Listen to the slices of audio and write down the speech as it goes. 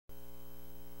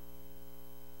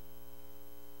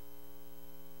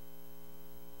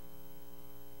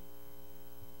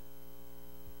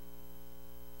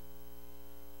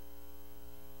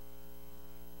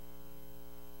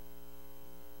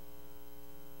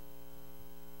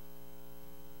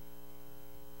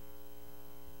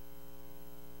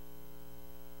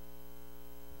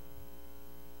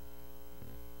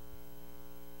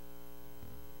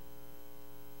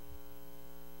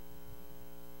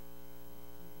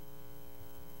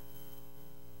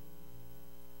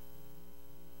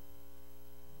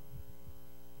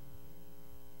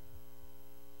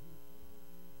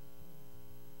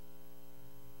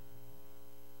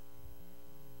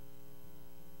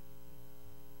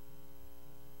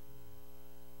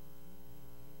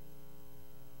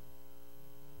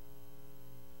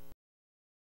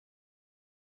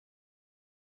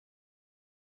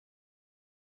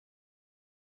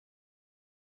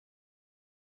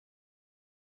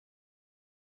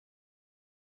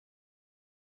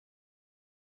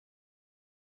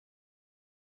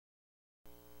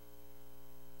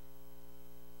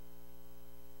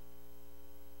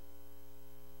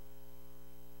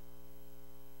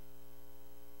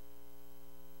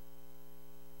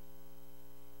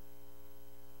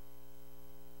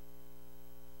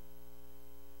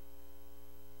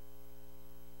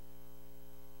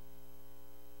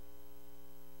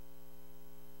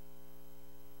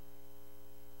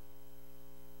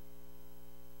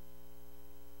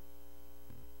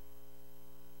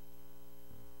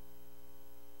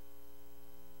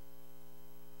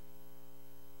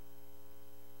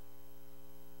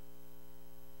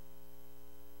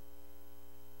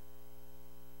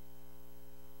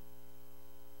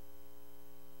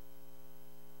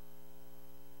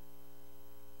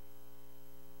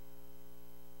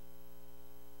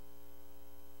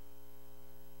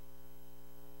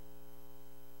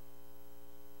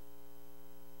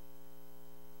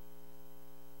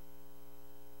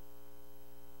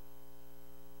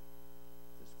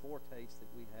Foretaste that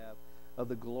we have of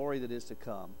the glory that is to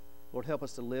come. Lord, help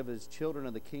us to live as children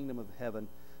of the kingdom of heaven,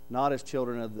 not as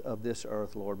children of this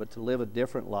earth, Lord, but to live a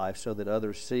different life so that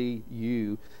others see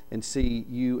you and see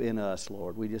you in us,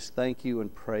 Lord. We just thank you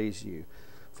and praise you.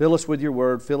 Fill us with your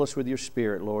word, fill us with your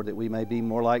spirit, Lord, that we may be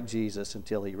more like Jesus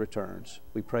until he returns.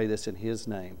 We pray this in his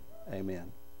name.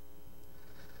 Amen.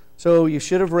 So you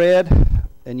should have read,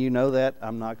 and you know that.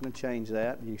 I'm not going to change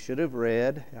that. You should have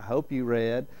read. I hope you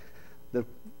read the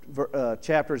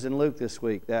chapters in Luke this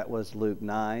week. That was Luke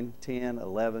 9, 10,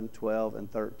 11, 12,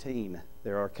 and 13.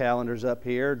 There are calendars up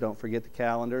here. Don't forget the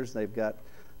calendars. They've got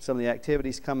some of the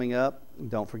activities coming up.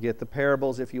 Don't forget the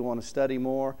parables if you want to study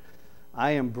more.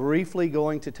 I am briefly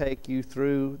going to take you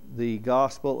through the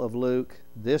Gospel of Luke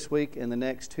this week and the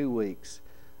next 2 weeks.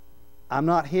 I'm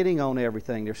not hitting on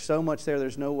everything. There's so much there,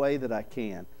 there's no way that I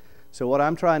can. So what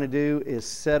I'm trying to do is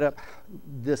set up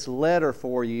this letter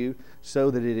for you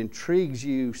so that it intrigues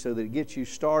you, so that it gets you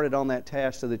started on that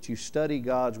task, so that you study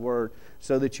God's Word,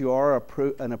 so that you are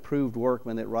an approved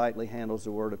workman that rightly handles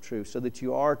the Word of truth, so that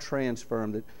you are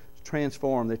transformed,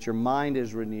 that your mind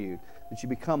is renewed, that you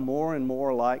become more and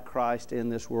more like Christ in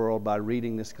this world by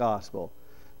reading this Gospel.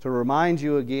 To remind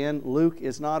you again, Luke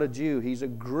is not a Jew. He's a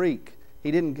Greek.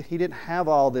 He didn't have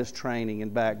all this training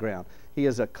and background. He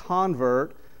is a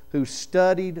convert who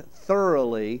studied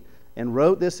thoroughly and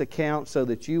wrote this account so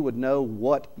that you would know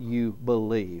what you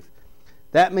believe.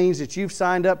 That means that you've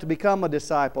signed up to become a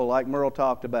disciple like Merle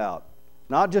talked about.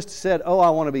 Not just said, oh, I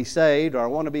want to be saved or I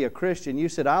want to be a Christian. You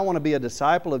said, I want to be a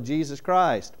disciple of Jesus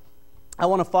Christ. I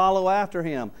want to follow after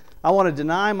Him. I want to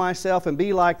deny myself and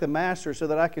be like the Master so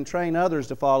that I can train others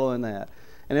to follow in that.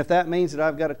 And if that means that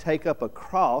I've got to take up a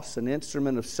cross, an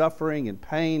instrument of suffering and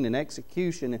pain and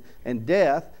execution and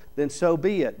death, then so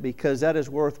be it, because that is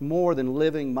worth more than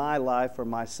living my life for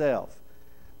myself.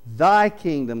 Thy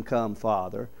kingdom come,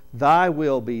 Father. Thy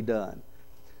will be done.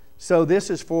 So this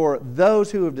is for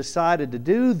those who have decided to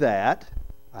do that.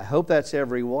 I hope that's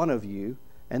every one of you.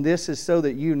 And this is so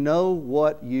that you know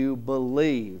what you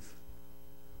believe,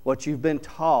 what you've been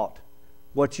taught,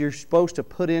 what you're supposed to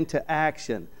put into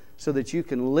action, so that you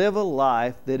can live a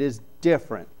life that is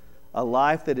different. A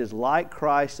life that is like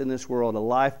Christ in this world, a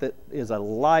life that is a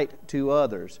light to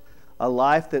others, a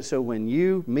life that so when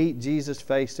you meet Jesus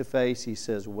face to face, He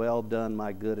says, well done,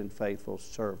 my good and faithful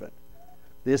servant.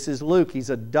 This is Luke. He's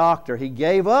a doctor. He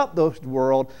gave up the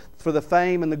world for the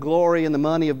fame and the glory and the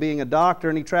money of being a doctor,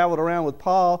 and he traveled around with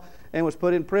Paul and was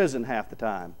put in prison half the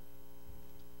time.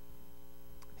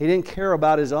 He didn't care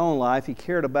about his own life. He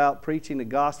cared about preaching the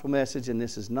gospel message, and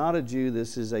this is not a Jew.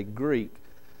 This is a Greek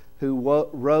who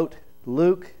wrote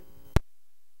Luke.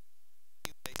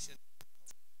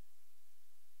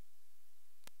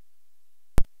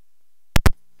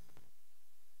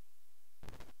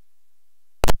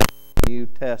 New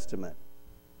Testament.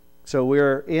 So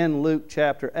we're in Luke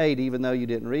chapter 8, even though you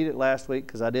didn't read it last week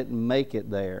because I didn't make it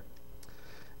there.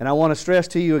 And I want to stress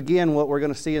to you again what we're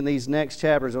going to see in these next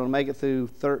chapters. I want to make it through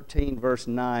 13 verse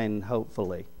 9,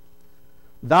 hopefully.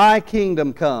 Thy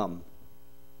kingdom come.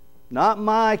 Not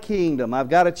my kingdom. I've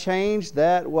got to change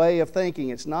that way of thinking.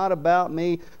 It's not about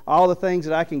me, all the things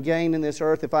that I can gain in this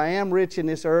earth. If I am rich in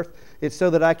this earth, it's so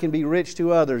that I can be rich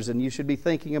to others. And you should be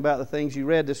thinking about the things you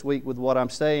read this week with what I'm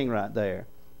saying right there.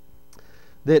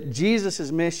 That Jesus'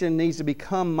 mission needs to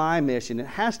become my mission. It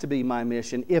has to be my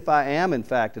mission if I am, in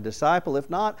fact, a disciple. If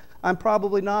not, I'm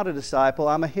probably not a disciple.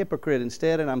 I'm a hypocrite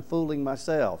instead, and I'm fooling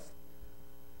myself.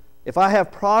 If I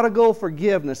have prodigal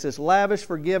forgiveness, this lavish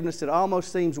forgiveness that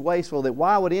almost seems wasteful, that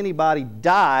why would anybody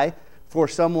die for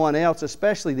someone else,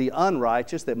 especially the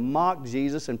unrighteous that mocked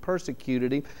Jesus and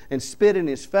persecuted Him and spit in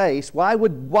His face? Why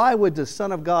would the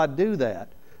Son of God do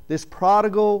that? This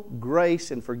prodigal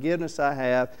grace and forgiveness I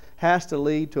have has to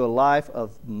lead to a life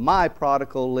of my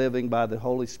prodigal living by the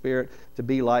Holy Spirit to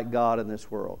be like God in this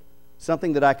world.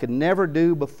 Something that I could never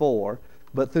do before,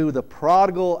 but through the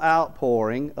prodigal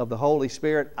outpouring of the Holy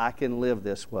Spirit, I can live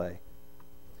this way.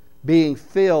 Being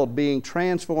filled, being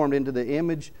transformed into the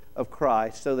image of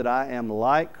Christ so that I am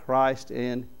like Christ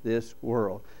in this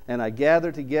world. And I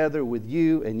gather together with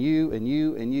you and you and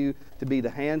you and you to be the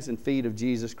hands and feet of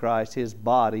Jesus Christ, His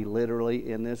body literally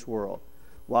in this world.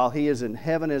 While He is in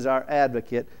heaven as our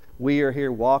advocate, we are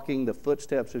here walking the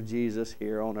footsteps of Jesus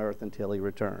here on earth until He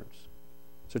returns.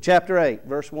 So chapter 8,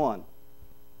 verse 1.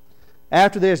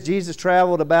 After this, Jesus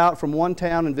traveled about from one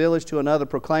town and village to another,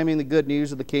 proclaiming the good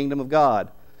news of the kingdom of God.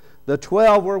 The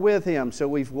 12 were with Him. So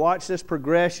we've watched this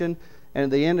progression, and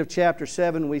at the end of chapter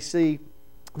 7, we see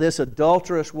this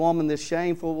adulterous woman, this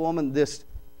shameful woman, this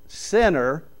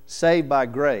sinner saved by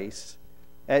grace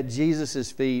at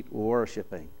Jesus' feet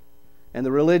worshiping. And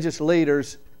the religious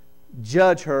leaders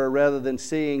judge her rather than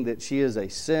seeing that she is a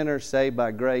sinner saved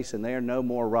by grace and they are no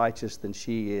more righteous than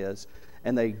she is.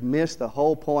 And they miss the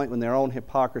whole point in their own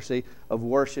hypocrisy of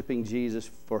worshiping Jesus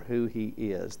for who He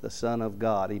is, the Son of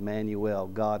God, Emmanuel,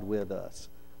 God with us.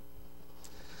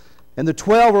 And the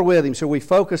 12 are with Him, so we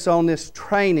focus on this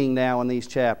training now in these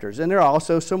chapters. And there are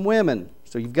also some women,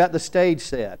 so you've got the stage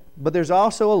set. But there's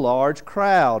also a large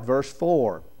crowd, verse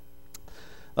 4.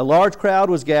 A large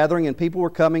crowd was gathering, and people were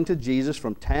coming to Jesus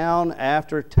from town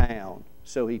after town.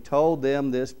 So He told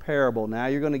them this parable. Now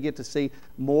you're going to get to see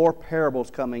more parables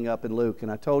coming up in Luke.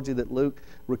 And I told you that Luke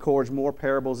records more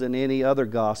parables than any other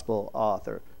gospel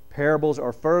author. Parables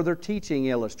are further teaching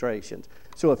illustrations.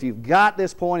 So if you've got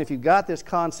this point, if you've got this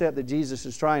concept that Jesus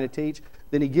is trying to teach,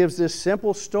 then He gives this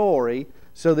simple story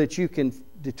so that you can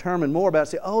determine more about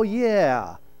it. Say, oh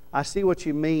yeah, I see what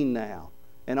you mean now.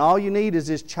 And all you need is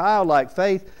this childlike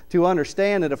faith to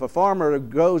understand that if a farmer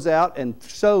goes out and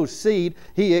sows seed,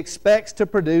 he expects to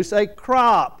produce a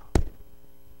crop.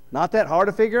 Not that hard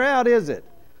to figure out, is it?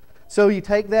 So you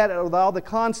take that with all the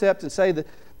concepts and say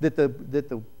that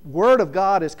the Word of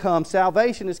God has come,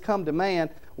 salvation has come to man.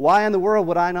 Why in the world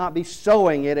would I not be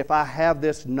sowing it if I have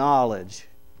this knowledge,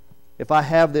 if I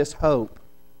have this hope?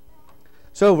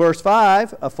 So verse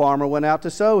 5, a farmer went out to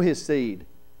sow his seed.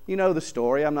 You know the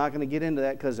story. I'm not going to get into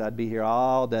that because I'd be here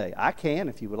all day. I can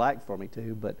if you would like for me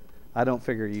to, but I don't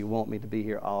figure you want me to be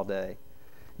here all day.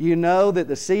 You know that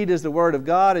the seed is the Word of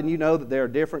God, and you know that there are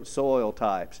different soil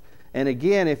types. And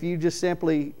again, if you just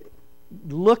simply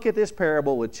look at this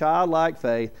parable with childlike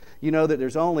faith, you know that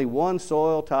there's only one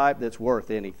soil type that's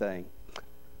worth anything.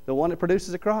 The one that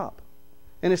produces a crop.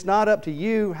 And it's not up to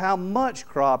you how much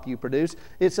crop you produce.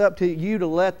 It's up to you to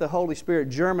let the Holy Spirit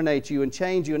germinate you and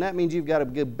change you. And that means you've got to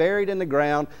get buried in the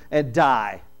ground and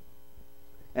die.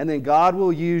 And then God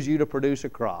will use you to produce a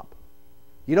crop.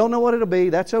 You don't know what it'll be.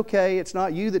 That's okay. It's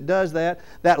not you that does that.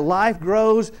 That life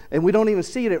grows, and we don't even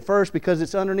see it at first because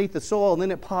it's underneath the soil, and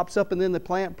then it pops up, and then the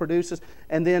plant produces.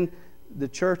 And then the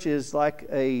church is like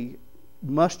a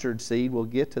mustard seed. We'll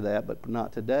get to that, but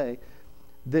not today.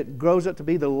 That grows up to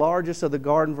be the largest of the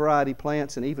garden variety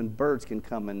plants, and even birds can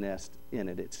come and nest in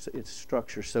it. Its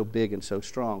structure so big and so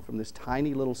strong from this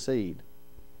tiny little seed.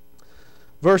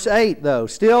 Verse 8, though,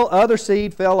 still other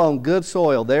seed fell on good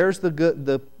soil. There's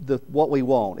the what we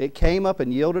want. It came up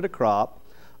and yielded a crop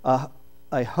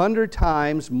 100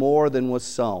 times more than was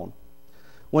sown.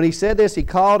 When He said this, He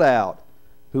called out,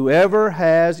 "Whoever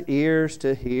has ears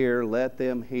to hear, let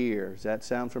them hear." Does that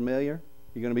sound familiar?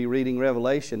 You're going to be reading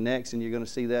Revelation next, and you're going to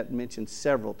see that mentioned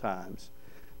several times.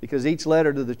 Because each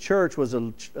letter to the church was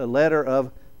a letter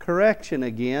of correction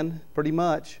again, pretty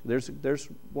much. There's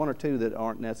one or two that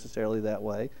aren't necessarily that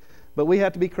way. But we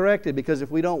have to be corrected, because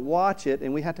if we don't watch it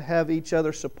and we have to have each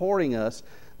other supporting us,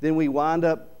 then we wind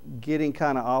up getting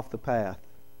kind of off the path.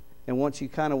 And once you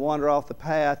kind of wander off the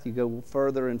path, you go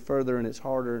further and further, and it's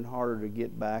harder and harder to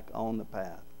get back on the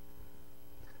path.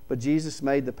 But Jesus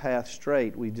made the path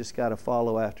straight. We've just got to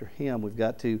follow after Him. We've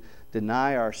got to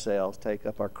deny ourselves, take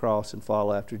up our cross, and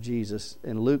follow after Jesus.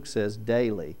 And Luke says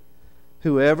daily.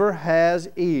 Whoever has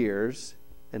ears,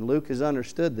 and Luke has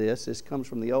understood this, this comes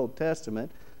from the Old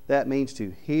Testament, that means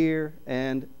to hear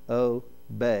and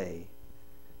obey.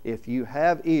 If you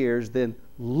have ears, then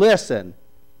listen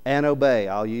and obey.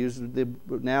 I'll use the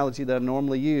analogy that I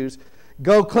normally use.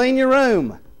 Go clean your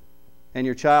room. And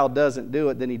your child doesn't do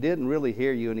it, then he didn't really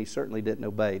hear you, and he certainly didn't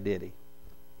obey, did he?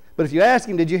 But if you ask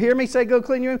him, did you hear me say go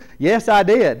clean your room? Yes, I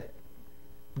did.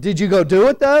 Did you go do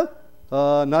it, though?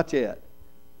 Not yet.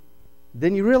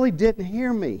 Then you really didn't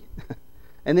hear me.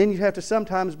 And then you have to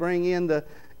sometimes bring in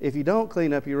if you don't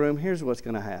clean up your room, here's what's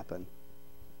going to happen.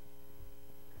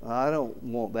 I don't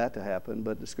want that to happen,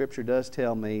 but the Scripture does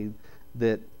tell me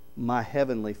that my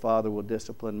heavenly Father will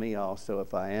discipline me also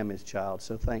if I am His child.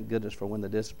 So thank goodness for when the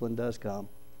discipline does come,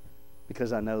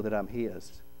 because I know that I'm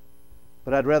His.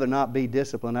 But I'd rather not be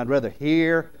disciplined. I'd rather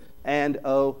hear and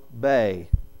obey.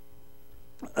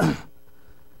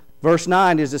 Verse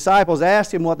 9, His disciples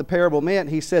asked Him what the parable meant.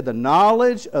 He said, the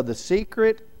knowledge of the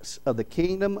secrets of the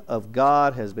kingdom of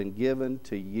God has been given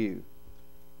to you.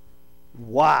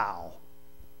 Wow.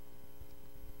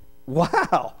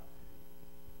 Wow.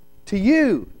 To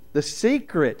you, the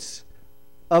secrets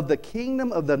of the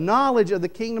kingdom, of the knowledge of the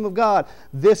kingdom of God.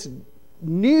 This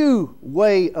new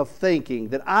way of thinking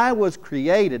that I was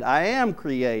created, I am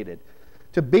created,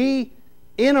 to be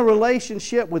in a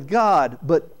relationship with God,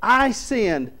 but I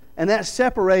sinned, and that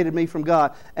separated me from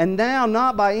God. And now,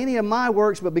 not by any of my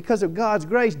works, but because of God's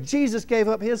grace, Jesus gave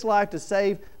up His life to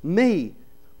save me.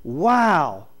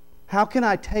 Wow! How can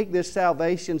I take this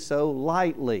salvation so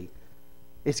lightly?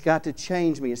 It's got to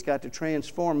change me. It's got to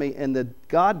transform me. And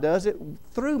God does it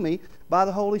through me by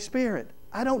the Holy Spirit.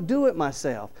 I don't do it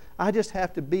myself. I just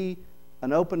have to be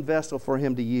an open vessel for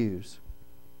Him to use.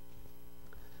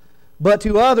 But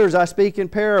to others I speak in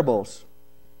parables,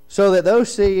 so that though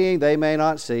seeing they may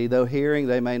not see, though hearing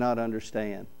they may not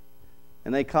understand.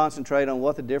 And they concentrate on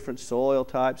what the different soil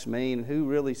types mean, and who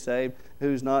really saved,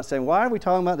 who's not saved. Why are we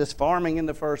talking about this farming in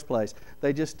the first place?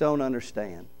 They just don't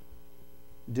understand.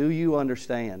 Do you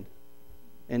understand?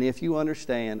 And if you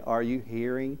understand, are you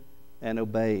hearing and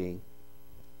obeying?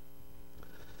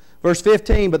 Verse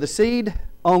 15, but the seed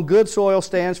on good soil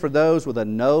stands for those with a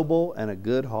noble and a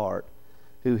good heart,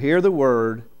 who hear the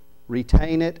word,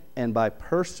 retain it, and by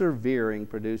persevering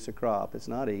produce a crop. It's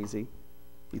not easy.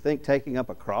 You think taking up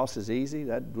a cross is easy?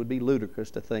 That would be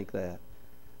ludicrous to think that.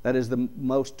 That is the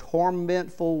most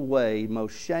tormentful way,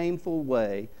 most shameful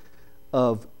way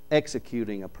of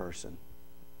executing a person.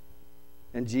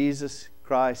 And Jesus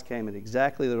Christ came at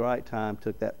exactly the right time,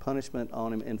 took that punishment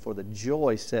on Him, and for the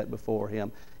joy set before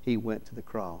Him, He went to the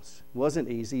cross. It wasn't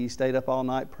easy. He stayed up all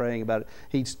night praying about it.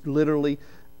 He literally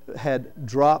had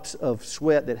drops of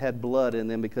sweat that had blood in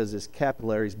them because his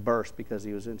capillaries burst because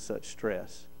he was in such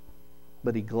stress.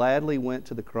 But He gladly went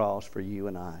to the cross for you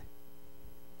and I.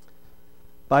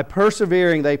 By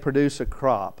persevering, they produce a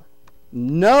crop.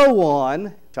 No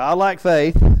one, childlike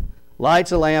faith,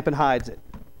 lights a lamp and hides it.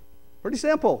 Pretty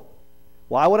simple.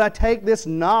 Why would I take this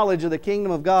knowledge of the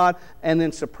kingdom of God and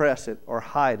then suppress it or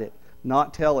hide it,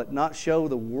 not tell it, not show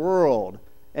the world?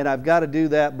 And I've got to do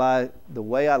that by the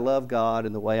way I love God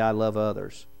and the way I love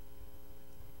others.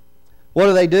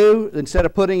 What do? Instead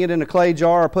of putting it in a clay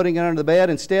jar or putting it under the bed,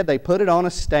 instead they put it on a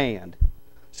stand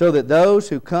so that those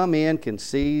who come in can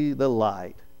see the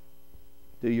light.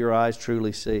 Do your eyes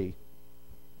truly see?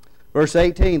 Verse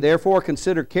 18, therefore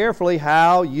consider carefully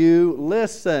how you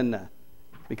listen.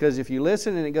 Because if you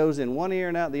listen and it goes in one ear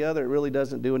and out the other, it really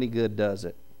doesn't do any good, does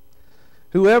it?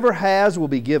 Whoever has will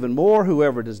be given more.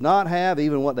 Whoever does not have,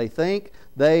 even what they think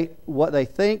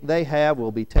they have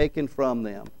will be taken from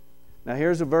them. Now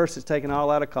here's a verse that's taken all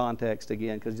out of context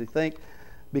again, because you think,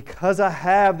 because I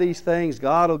have these things,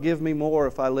 God will give me more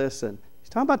if I listen. He's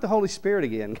talking about the Holy Spirit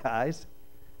again, guys.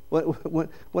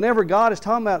 Whenever God is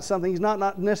talking about something, He's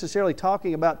not necessarily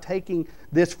talking about taking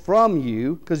this from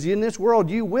you, because in this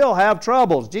world you will have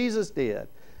troubles. Jesus did.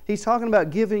 He's talking about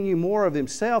giving you more of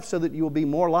Himself so that you will be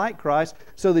more like Christ,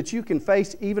 so that you can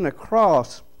face even a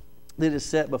cross that is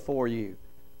set before you.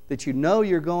 That you know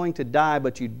you're going to die,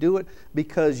 but you do it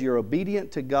because you're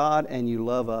obedient to God and you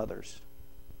love others.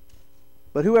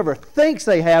 But whoever thinks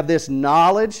they have this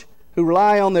knowledge, who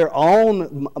rely on their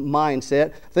own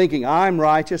mindset, thinking I'm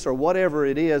righteous or whatever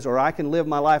it is, or I can live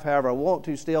my life however I want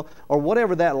to still, or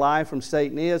whatever that lie from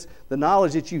Satan is, the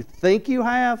knowledge that you think you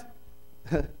have,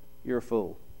 you're a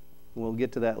fool. We'll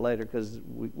get to that later because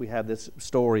we have this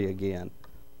story again.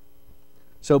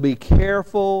 So be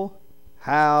careful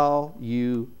how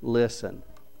you listen.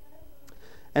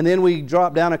 And then we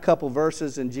drop down a couple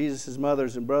verses, and Jesus'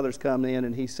 mothers and brothers come in,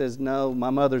 and He says, no, my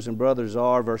mothers and brothers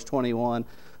are, verse 21,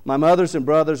 my mothers and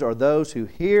brothers are those who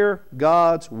hear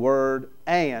God's word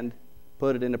and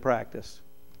put it into practice.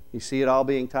 You see it all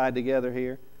being tied together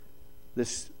here?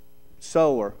 This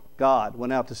sower, God,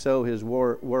 went out to sow His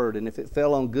word, and if it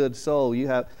fell on good soil,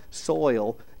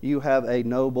 you have a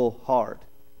noble heart,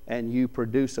 and you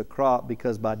produce a crop,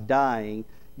 because by dying,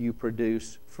 you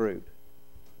produce fruit.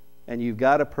 And you've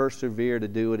got to persevere to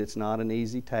do it. It's not an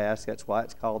easy task. That's why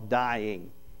it's called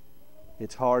dying.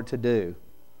 It's hard to do.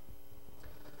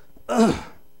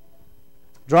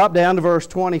 Drop down to verse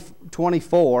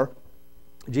 24.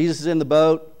 Jesus is in the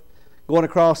boat, going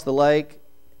across the lake,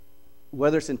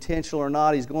 whether it's intentional or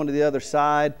not, he's going to the other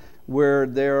side where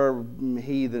there are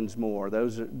heathens more,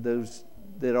 those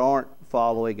that aren't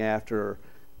following after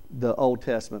the Old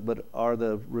Testament, but are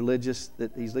the religious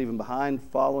that he's leaving behind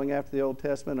following after the Old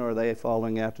Testament, or are they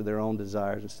following after their own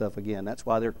desires and stuff again? That's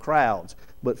why they're crowds,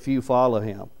 but few follow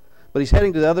him. But he's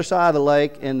heading to the other side of the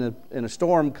lake, and a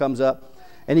storm comes up,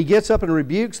 and he gets up and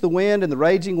rebukes the wind and the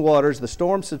raging waters. The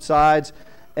storm subsides,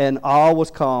 and all was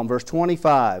calm. Verse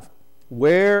 25,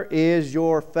 where is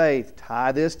your faith?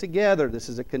 Tie this together. This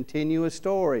is a continuous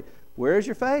story. Where is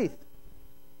your faith?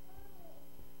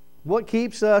 What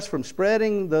keeps us from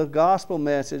spreading the gospel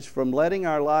message, from letting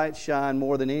our light shine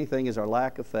more than anything, is our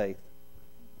lack of faith.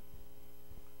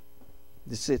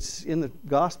 It's in the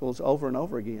Gospels over and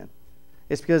over again.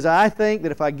 It's because I think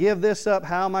that if I give this up,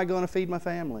 how am I going to feed my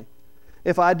family?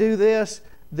 If I do this,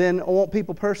 then won't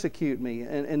people persecute me?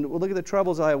 And look at the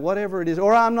troubles I have, whatever it is.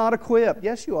 Or I'm not equipped.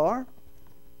 Yes, you are.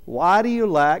 Why do you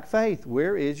lack faith?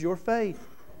 Where is your faith?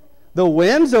 The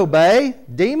winds obey.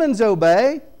 Demons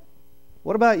obey.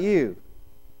 What about you?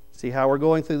 See how we're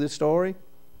going through this story?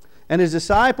 And his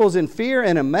disciples, in fear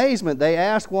and amazement, they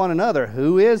ask one another,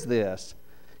 who is this?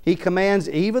 He commands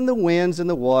even the winds and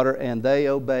the water, and they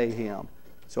obey him.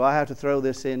 So I have to throw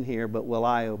this in here, but will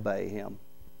I obey him?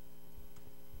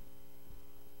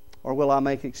 Or will I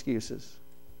make excuses?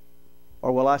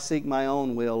 Or will I seek my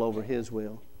own will over his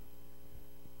will?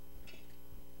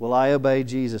 Will I obey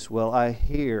Jesus? Will I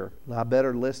hear? I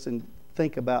better listen,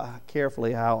 think about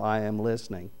carefully how I am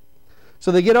listening.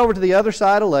 So they get over to the other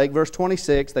side of the lake, verse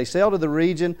 26. They sail to the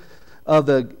region of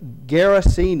the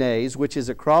Gerasenes, which is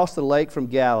across the lake from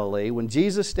Galilee. When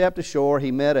Jesus stepped ashore,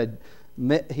 he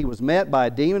was met by a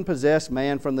demon-possessed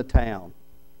man from the town.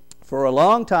 For a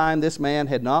long time, this man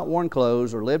had not worn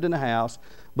clothes or lived in a house,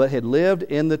 but had lived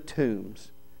in the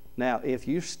tombs. Now, if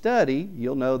you study,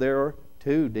 you'll know there are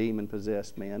two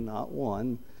demon-possessed men, not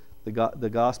one. The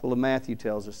Gospel of Matthew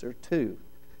tells us there are two.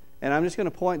 And I'm just going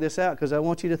to point this out because I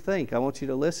want you to think. I want you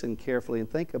to listen carefully and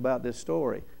think about this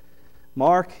story.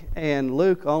 Mark and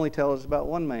Luke only tell us about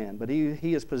one man, but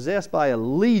he is possessed by a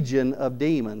legion of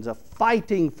demons, a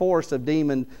fighting force of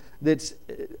demons that's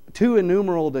too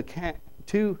innumerable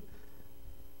too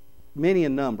many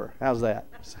in number. How's that?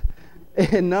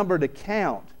 In number to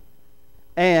count.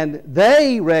 And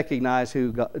they recognize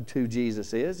who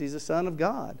Jesus is. He's the Son of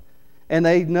God. And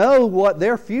they know what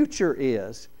their future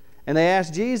is. And they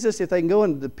ask Jesus if they can go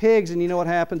into the pigs, and you know what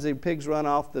happens? The pigs run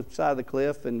off the side of the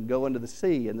cliff and go into the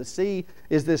sea. And the sea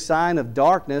is this sign of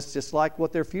darkness, just like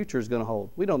what their future is going to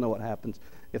hold. We don't know what happens.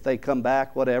 If they come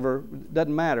back, whatever, it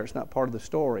doesn't matter. It's not part of the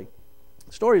story.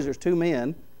 The story is there's two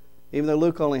men, even though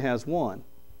Luke only has one.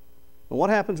 And what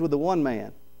happens with the one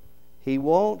man? He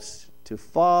wants to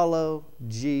follow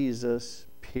Jesus,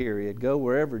 period. Go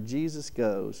wherever Jesus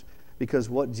goes because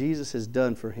what Jesus has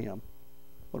done for him.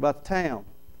 What about the town?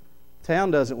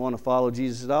 Town doesn't want to follow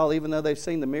Jesus at all, even though they've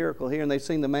seen the miracle here and they've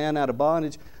seen the man out of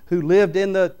bondage who lived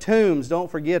in the tombs.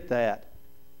 Don't forget that.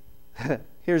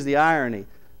 Here's the irony.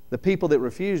 The people that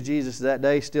refused Jesus that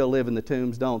day still live in the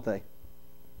tombs, don't they?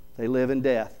 They live in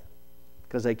death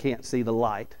because they can't see the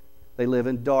light. They live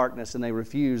in darkness and they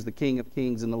refuse the King of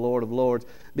Kings and the Lord of Lords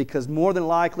because more than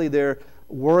likely they're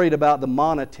worried about the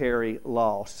monetary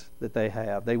loss that they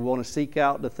have. They want to seek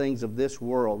out the things of this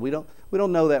world. We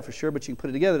don't know that for sure, but you can put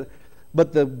it together.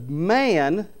 But the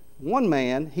man, one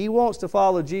man, he wants to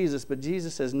follow Jesus, but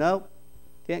Jesus says, no,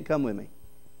 can't come with me.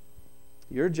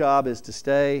 Your job is to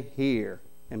stay here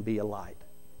and be a light.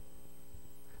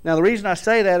 Now, the reason I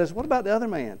say that is, what about the other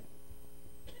man?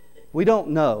 We don't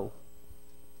know.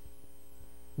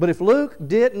 But if Luke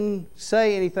didn't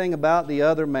say anything about the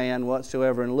other man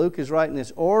whatsoever, and Luke is writing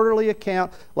this orderly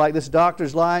account, like this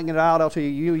doctor's lying it out, I'll tell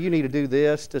you, you need to do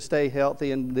this to stay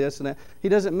healthy and this and that. He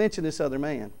doesn't mention this other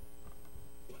man.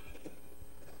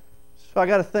 So I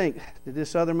got to think, did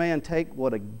this other man take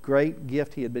what a great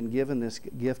gift he had been given, this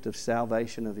gift of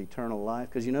salvation, of eternal life?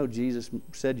 Because you know Jesus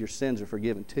said your sins are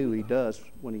forgiven too. He does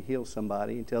when he heals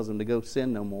somebody. He tells them to go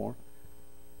sin no more.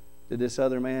 Did this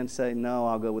other man say, no,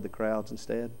 I'll go with the crowds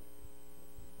instead?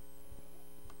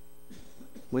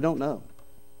 We don't know.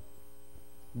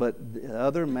 But the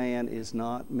other man is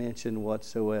not mentioned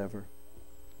whatsoever.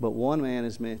 But one man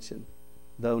is mentioned.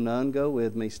 Though none go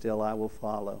with me, still I will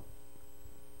follow.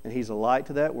 And he's a light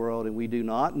to that world, and we do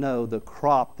not know the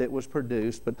crop that was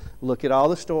produced. But look at all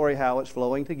the story, how it's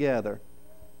flowing together.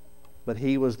 But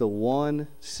he was the one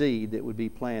seed that would be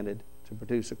planted to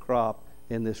produce a crop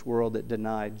in this world that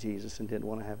denied Jesus and didn't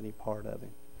want to have any part of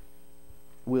him.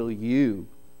 Will you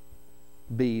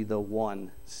be the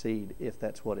one seed if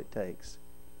that's what it takes?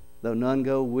 Though none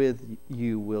go with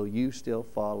you, will you still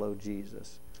follow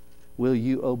Jesus? Will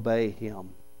you obey Him?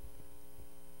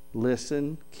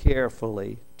 Listen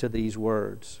carefully to these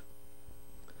words.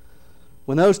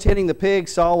 When those tending the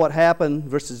pigs saw what happened,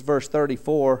 verse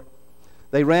 34,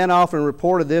 they ran off and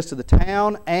reported this to the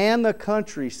town and the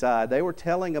countryside. They were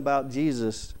telling about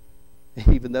Jesus,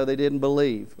 even though they didn't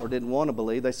believe or didn't want to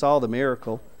believe. They saw the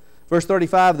miracle. Verse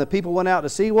 35, the people went out to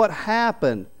see what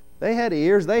happened. They had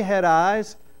ears, they had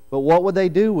eyes, but what would they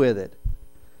do with it?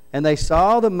 And they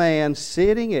saw the man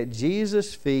sitting at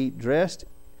Jesus' feet, dressed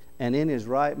and in his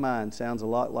right mind. Sounds a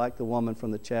lot like the woman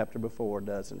from the chapter before,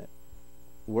 doesn't it?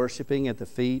 Worshipping at the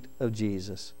feet of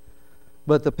Jesus.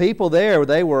 But the people there,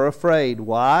 they were afraid.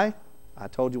 Why? I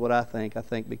told you what I think. I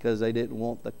think because they didn't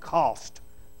want the cost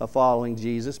of following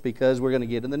Jesus, because we're going to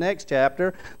get in the next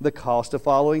chapter the cost of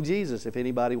following Jesus. If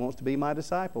anybody wants to be my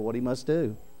disciple, what he must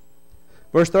do.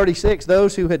 Verse 36,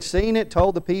 those who had seen it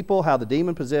told the people how the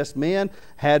demon-possessed men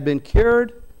had been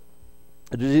cured,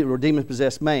 or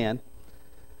demon-possessed man,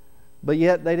 but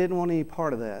yet they didn't want any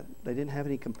part of that. They didn't have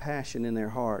any compassion in their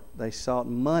heart. They sought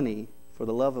money, for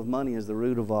the love of money is the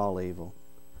root of all evil.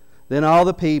 Then all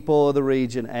the people of the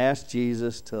region asked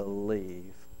Jesus to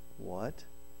leave. What?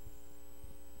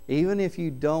 Even if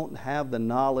you don't have the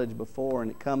knowledge before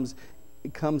and it comes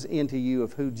into you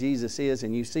of who Jesus is,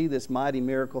 and you see this mighty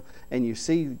miracle and you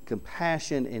see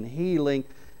compassion and healing,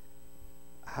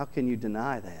 how can you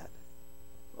deny that?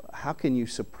 How can you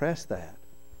suppress that?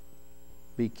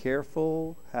 Be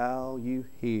careful how you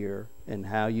hear and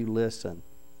how you listen.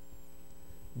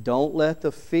 Don't let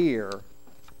the fear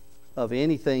of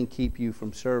anything keep you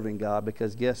from serving God,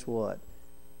 because guess what?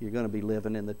 You're going to be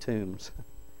living in the tombs.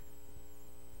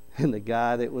 And the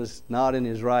guy that was not in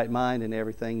his right mind and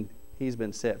everything, he's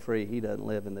been set free. He doesn't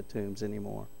live in the tombs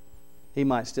anymore. He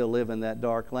might still live in that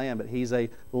dark land, but he's a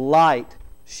light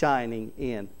shining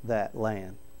in that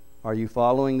land. Are you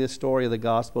following this story of the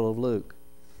Gospel of Luke?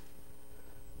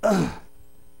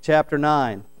 Chapter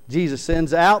 9. Jesus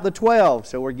sends out the 12.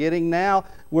 So we're getting now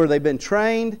where they've been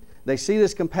trained. They see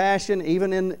this compassion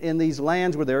even in these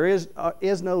lands where there is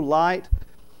no light.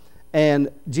 And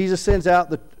Jesus sends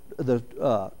out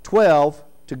the 12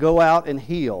 to go out and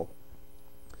heal.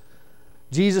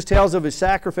 Jesus tells of His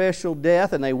sacrificial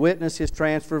death, and they witness His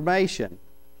transformation.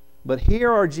 But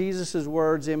here are Jesus'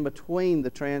 words in between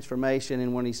the transformation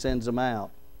and when He sends them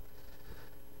out.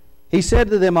 He said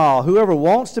to them all, whoever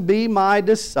wants to be my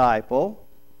disciple,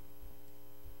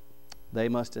 they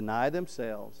must deny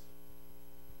themselves,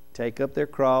 take up their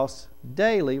cross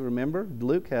daily. Remember,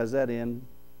 Luke has that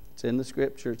it's in the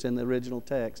Scripture, it's in the original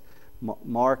text.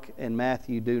 Mark and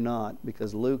Matthew do not,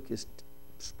 because Luke is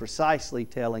precisely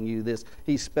telling you this.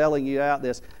 He's spelling you out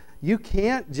this. You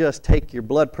can't just take your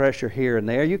blood pressure here and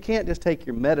there. You can't just take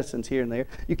your medicines here and there.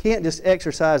 You can't just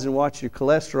exercise and watch your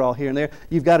cholesterol here and there.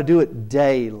 You've got to do it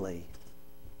daily.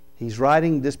 He's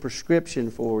writing this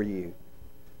prescription for you.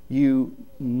 You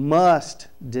must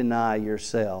deny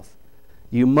yourself.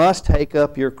 You must take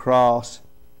up your cross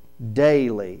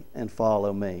daily and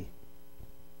follow me.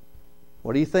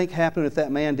 What do you think happened if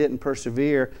that man didn't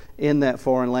persevere in that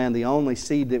foreign land? The only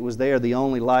seed that was there, the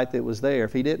only light that was there.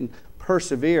 If he didn't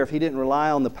persevere, if he didn't rely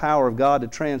on the power of God to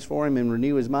transform him and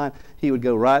renew his mind, he would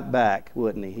go right back,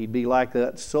 wouldn't he? He'd be like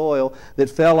that soil that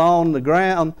fell on the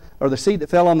ground, or the seed that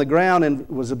fell on the ground and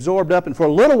was absorbed up and for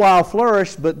a little while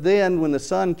flourished, but then when the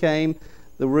sun came,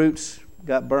 the roots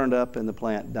got burned up and the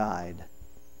plant died.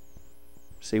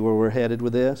 See where we're headed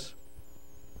with this?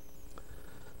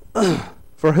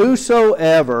 For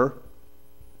whosoever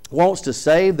wants to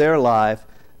save their life,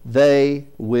 they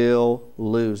will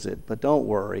lose it. But don't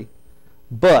worry.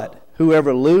 But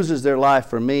whoever loses their life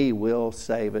for me will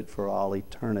save it for all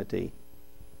eternity.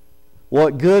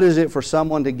 What good is it for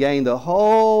someone to gain the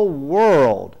whole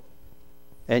world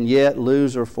and yet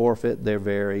lose or forfeit their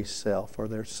very self or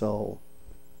their soul?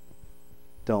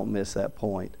 Don't miss that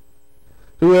point.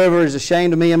 Whoever is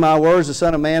ashamed of me and my words, the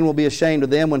Son of Man will be ashamed of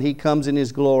them when He comes in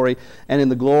His glory and in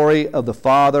the glory of the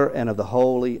Father and of the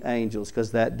holy angels,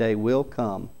 because that day will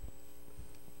come.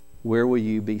 Where will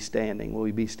you be standing? Will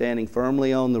you be standing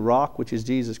firmly on the rock, which is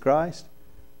Jesus Christ?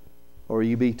 Or will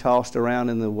you be tossed around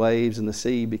in the waves and the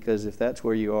sea? Because if that's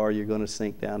where you are, you're going to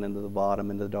sink down into the bottom,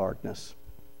 into the darkness.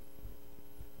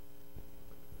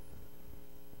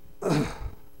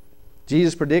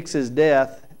 Jesus predicts His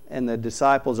death, and the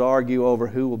disciples argue over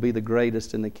who will be the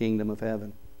greatest in the kingdom of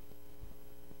heaven.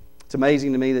 It's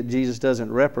amazing to me that Jesus doesn't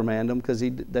reprimand them, because he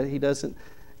doesn't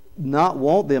not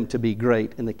want them to be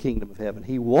great in the kingdom of heaven.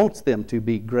 He wants them to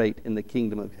be great in the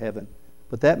kingdom of heaven.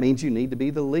 But that means you need to be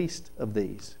the least of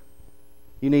these.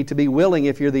 You need to be willing,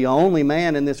 if you're the only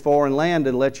man in this foreign land,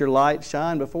 to let your light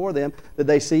shine before them, that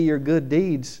they see your good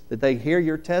deeds, that they hear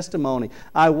your testimony.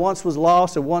 I once was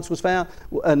lost and once was found,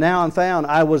 now I'm found.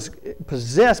 I was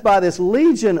possessed by this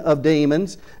legion of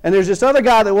demons, and there's this other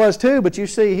guy that was too, but you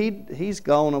see, he's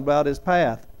gone about his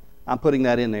path. I'm putting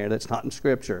that in there. That's not in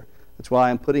Scripture. That's why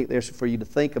I'm putting it there for you to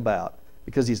think about,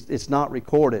 because it's not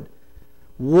recorded.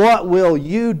 What will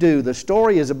you do? The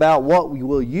story is about what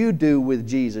will you do with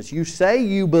Jesus. You say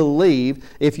you believe.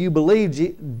 If you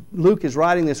believe, Luke is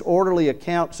writing this orderly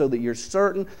account so that you're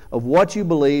certain of what you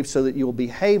believe, so that you will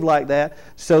behave like that,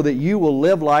 so that you will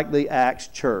live like the Acts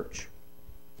church.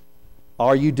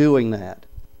 Are you doing that?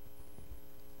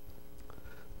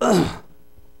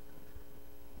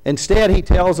 Instead, he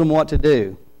tells them what to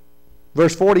do.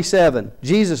 Verse 47,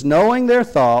 Jesus, knowing their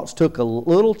thoughts, took a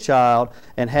little child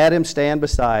and had him stand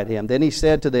beside him. Then he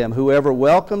said to them, whoever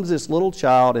welcomes this little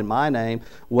child in my name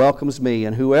welcomes me,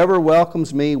 and whoever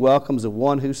welcomes me welcomes the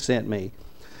one who sent me.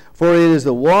 For it is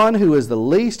the one who is the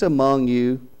least among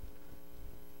you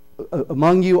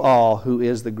all who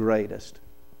is the greatest.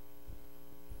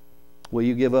 Will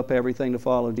you give up everything to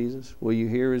follow Jesus? Will you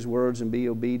hear his words and be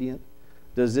obedient?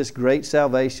 Does this great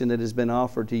salvation that has been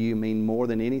offered to you mean more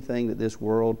than anything that this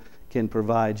world can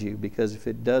provide you? Because if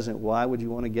it doesn't, why would you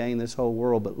want to gain this whole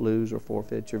world but lose or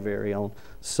forfeit your very own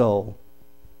soul?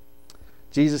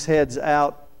 Jesus heads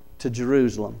out to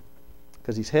Jerusalem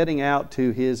because he's heading out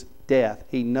to his death.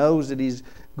 He knows that he's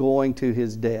going to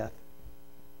his death.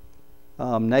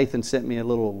 Nathan sent me a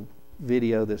little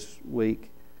video this week,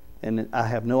 and I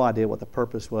have no idea what the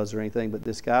purpose was or anything, but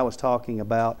this guy was talking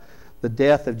about the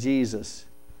death of Jesus.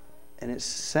 And it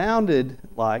sounded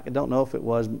like, I don't know if it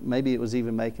was, maybe it was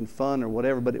even making fun or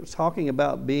whatever, but it was talking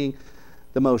about being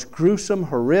the most gruesome,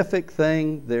 horrific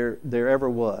thing there ever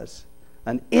was.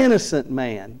 An innocent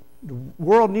man. The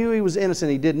world knew he was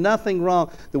innocent. He did nothing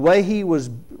wrong. The way he was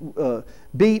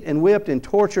beat and whipped and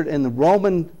tortured in the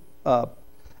Roman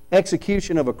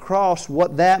execution of a cross,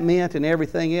 what that meant and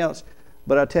everything else.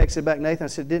 But I texted back Nathan, I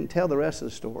said, didn't tell the rest of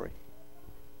the story.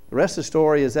 The rest of the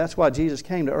story is that's why Jesus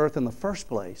came to earth in the first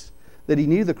place, that he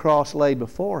knew the cross laid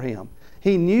before him.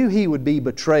 He knew he would be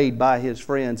betrayed by his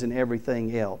friends and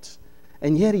everything else.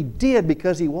 And yet he did,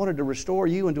 because he wanted to restore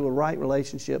you into a right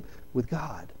relationship with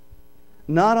God.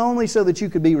 Not only so that you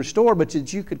could be restored, but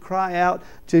that you could cry out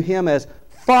to him as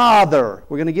Father.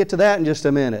 We're going to get to that in just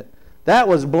a minute. That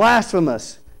was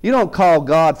blasphemous. You don't call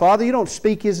God Father. You don't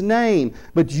speak his name.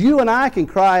 But you and I can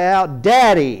cry out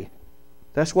Daddy.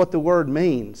 That's what the word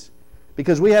means.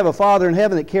 Because we have a Father in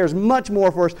heaven that cares much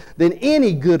more for us than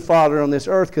any good father on this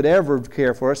earth could ever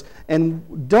care for us.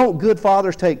 And don't good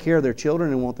fathers take care of their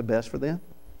children and want the best for them?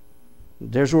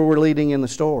 There's where we're leading in the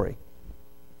story.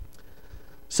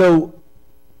 So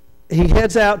he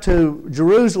heads out to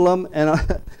Jerusalem,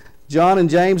 and John and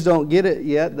James don't get it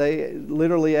yet. They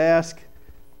literally ask,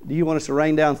 do you want us to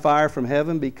rain down fire from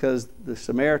heaven? Because the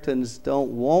Samaritans don't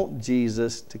want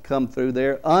Jesus to come through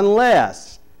there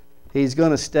unless he's going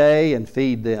to stay and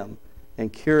feed them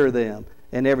and cure them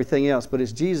and everything else. But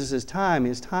it's Jesus' time.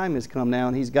 His time has come now,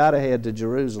 and he's got to head to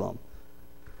Jerusalem.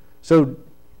 So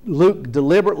Luke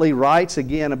deliberately writes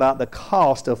again about the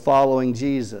cost of following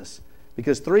Jesus.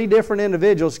 Because 3 different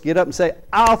individuals get up and say,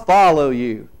 I'll follow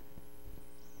you.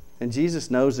 And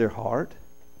Jesus knows their heart.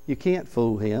 You can't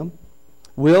fool him.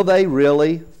 Will they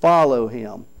really follow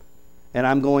him? And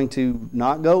I'm going to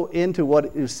not go into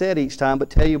what is said each time, but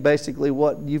tell you basically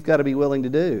what you've got to be willing to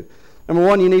do. Number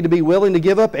 1, you need to be willing to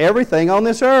give up everything on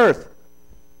this earth.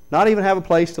 Not even have a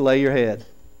place to lay your head.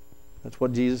 That's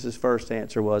what Jesus' first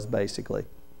answer was, basically.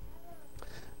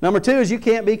 Number 2 is you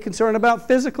can't be concerned about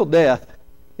physical death.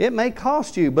 It may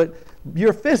cost you, but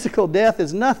your physical death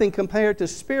is nothing compared to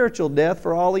spiritual death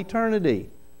for all eternity.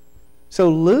 So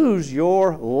lose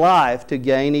your life to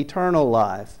gain eternal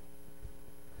life.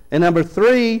 And number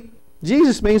 3,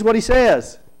 Jesus means what he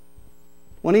says.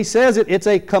 When he says it, it's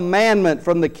a commandment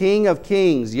from the King of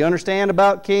Kings. You understand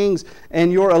about kings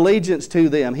and your allegiance to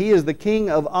them. He is the King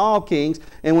of all kings.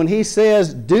 And when he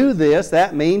says, do this,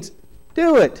 that means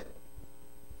do it.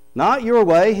 Not your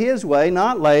way, his way,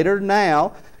 not later,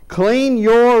 now. Clean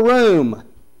your room.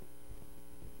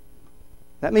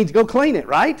 That means go clean it,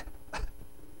 right?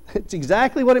 It's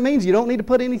exactly what it means. You don't need to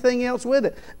put anything else with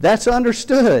it. That's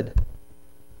understood.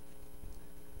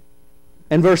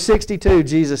 In verse 62,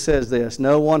 Jesus says this,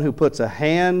 no one who puts a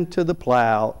hand to the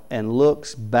plow and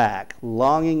looks back,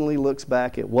 longingly looks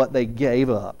back at what they gave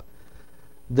up,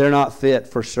 they're not fit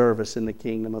for service in the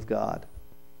kingdom of God.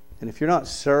 And if you're not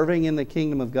serving in the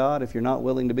kingdom of God, if you're not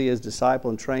willing to be his disciple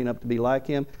and train up to be like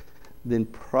him, then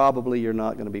probably you're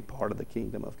not going to be part of the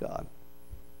kingdom of God.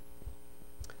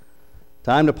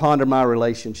 Time to ponder my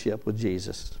relationship with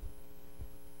Jesus.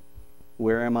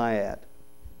 Where am I at?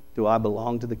 Do I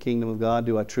belong to the kingdom of God?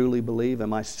 Do I truly believe?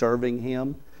 Am I serving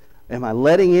Him? Am I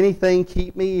letting anything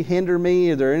keep me, hinder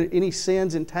me? Are there any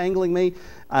sins entangling me?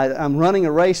 I'm running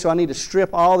a race, so I need to strip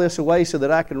all this away so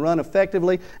that I can run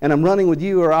effectively. And I'm running with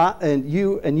you, and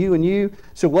you.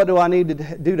 So what do I need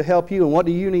to do to help you? And what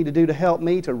do you need to do to help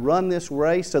me to run this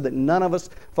race so that none of us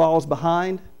falls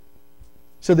behind?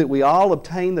 So that we all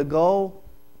obtain the goal?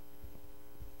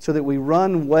 So that we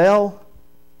run well?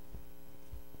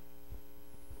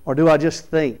 Or do I just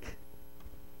think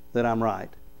that I'm right?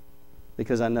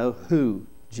 Because I know who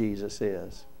Jesus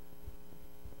is.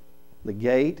 The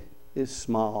gate is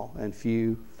small and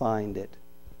few find it.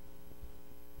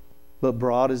 But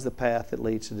broad is the path that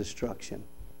leads to destruction.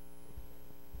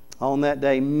 On that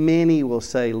day, many will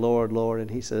say, Lord, Lord.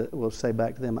 And He will say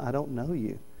back to them, I don't know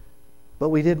you. But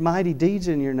we did mighty deeds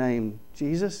in your name,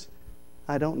 Jesus.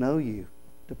 I don't know you.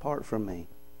 Depart from me.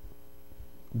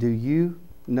 Do you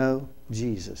know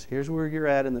Jesus? Here's where you're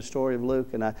at in the story of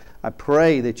Luke, and I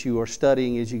pray that you are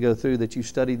studying as you go through, that you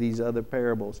study these other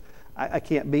parables. I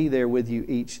can't be there with you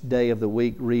each day of the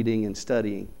week reading and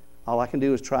studying. All I can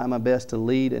do is try my best to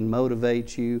lead and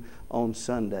motivate you on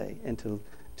Sunday and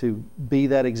to be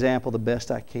that example the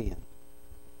best I can.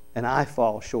 And I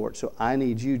fall short, so I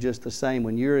need you just the same.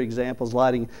 When your example's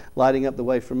lighting up the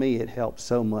way for me, it helps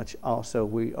so much also.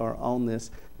 We are on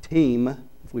this team,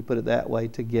 if we put it that way,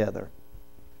 together.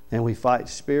 And we fight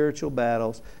spiritual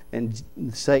battles, and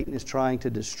Satan is trying to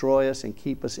destroy us and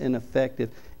keep us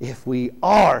ineffective if we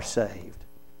are saved.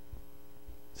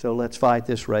 So let's fight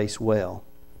this race well.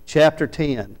 Chapter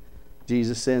 10,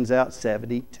 Jesus sends out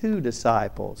 72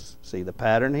 disciples. See the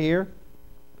pattern here?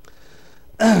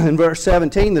 In verse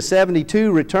 17, the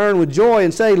 72 return with joy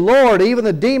and say, Lord, even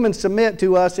the demons submit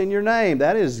to us in your name.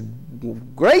 That is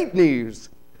great news.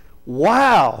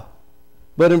 Wow.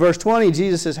 But in verse 20,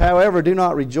 Jesus says, however, do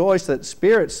not rejoice that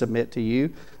spirits submit to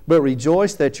you, but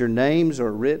rejoice that your names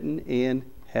are written in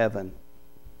heaven.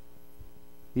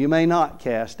 You may not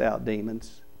cast out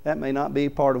demons. That may not be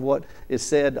part of what is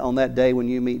said on that day when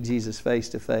you meet Jesus face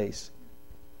to face.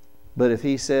 But if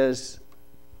He says,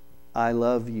 I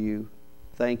love you,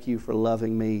 thank you for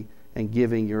loving me and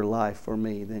giving your life for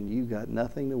me, then you got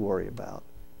nothing to worry about.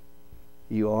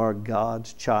 You are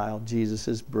God's child,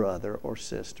 Jesus' brother or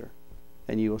sister,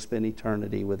 and you will spend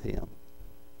eternity with Him.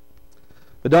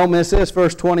 But don't miss this,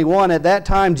 verse 21. At that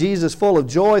time, Jesus, full of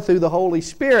joy through the Holy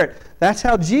Spirit. That's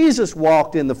how Jesus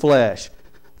walked in the flesh.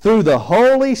 Through the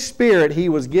Holy Spirit, He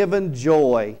was given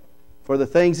joy for the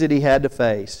things that He had to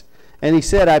face. And He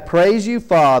said, I praise you,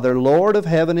 Father, Lord of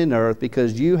heaven and earth,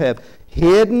 because you have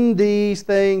hidden these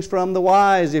things from the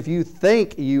wise. If you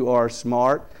think you are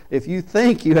smart, if you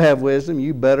think you have wisdom,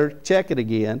 you better check it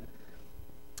again.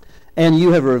 And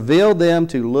you have revealed them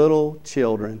to little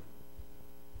children.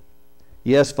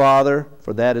 Yes, Father,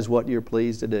 for that is what you're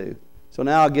pleased to do. So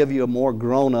now I'll give you a more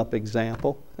grown-up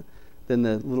example than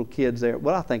the little kids there.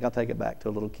 Well, I think I'll take it back to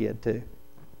a little kid too.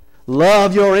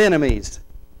 Love your enemies.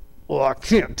 Oh, I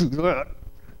can't do that.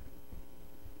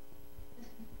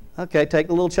 Okay, take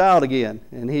the little child again.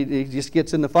 And he just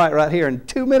gets in the fight right here. And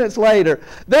 2 minutes later,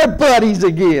 they're buddies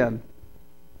again.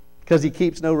 Because he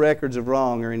keeps no records of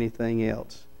wrong or anything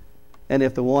else. And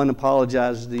if the one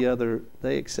apologizes to the other,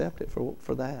 they accept it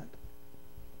for that.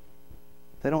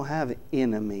 They don't have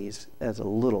enemies as a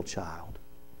little child.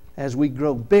 As we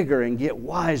grow bigger and get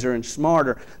wiser and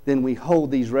smarter, then we hold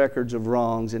these records of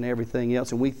wrongs and everything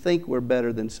else. And we think we're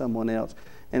better than someone else.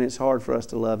 And it's hard for us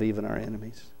to love even our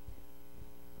enemies.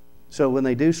 So when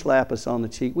they do slap us on the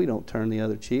cheek, we don't turn the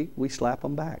other cheek. We slap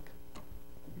them back.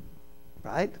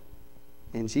 Right?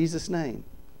 In Jesus' name.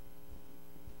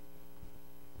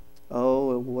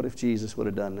 Oh, what if Jesus would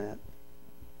have done that?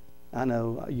 I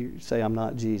know you say I'm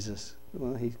not Jesus.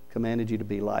 Well, He commanded you to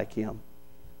be like Him.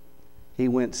 He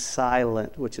went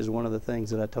silent, which is one of the things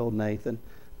that I told Nathan,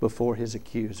 before His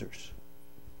accusers.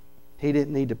 He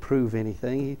didn't need to prove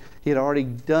anything. He had already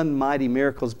done mighty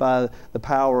miracles by the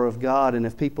power of God, and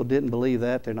if people didn't believe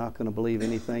that, they're not going to believe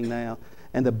anything now.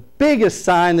 And the biggest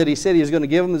sign that He said He was going to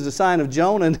give them is the sign of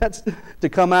Jonah, and that's to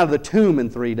come out of the tomb in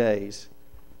 3 days.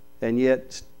 And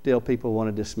yet, still people want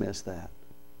to dismiss that.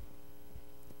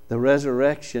 The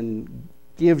resurrection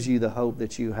gives you the hope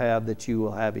that you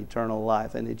will have eternal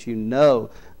life, and that you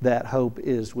know that hope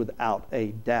is without a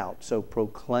doubt. So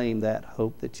proclaim that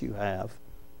hope that you have.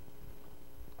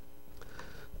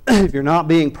 If you're not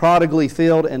being prodigally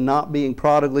filled and not being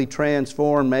prodigally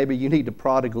transformed, maybe you need to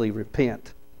prodigally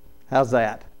repent. How's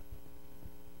that?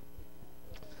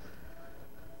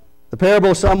 The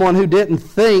parable of someone who didn't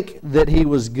think that he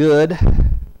was good,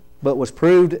 but was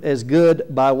proved as good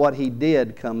by what he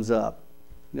did comes up.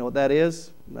 You know what that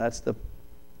is? That's the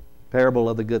parable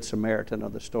of the Good Samaritan, or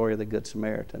the story of the Good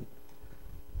Samaritan.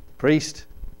 The priest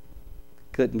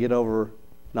couldn't get over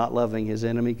not loving his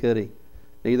enemy, could he?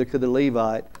 Neither could the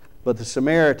Levite. But the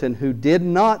Samaritan, who did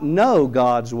not know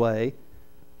God's way,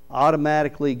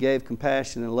 automatically gave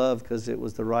compassion and love because it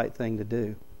was the right thing to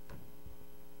do.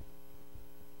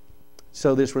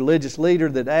 So this religious leader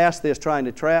that asked this, trying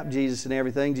to trap Jesus and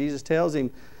everything, Jesus tells him,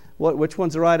 which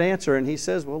one's the right answer? And he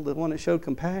says, well, the one that showed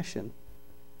compassion.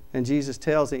 And Jesus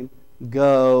tells him,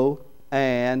 go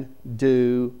and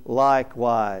do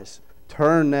likewise.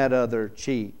 Turn that other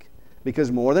cheek. Because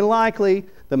more than likely,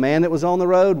 the man that was on the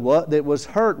road that was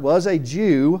hurt was a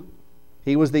Jew.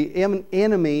 He was the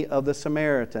enemy of the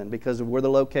Samaritan because of where the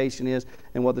location is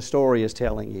and what the story is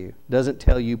telling you. It doesn't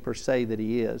tell you per se that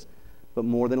he is, but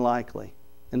more than likely.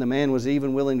 And the man was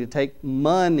even willing to take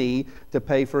money to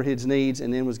pay for his needs,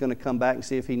 and then was going to come back and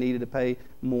see if he needed to pay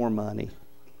more money.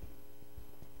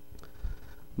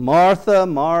 Martha,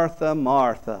 Martha,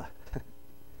 Martha.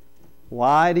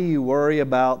 Why do you worry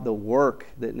about the work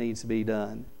that needs to be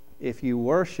done? If you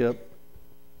worship,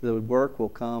 the work will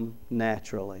come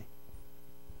naturally.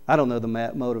 I don't know the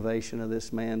motivation of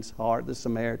this man's heart, the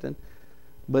Samaritan,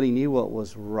 but he knew what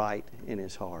was right in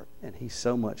his heart. And he's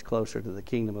so much closer to the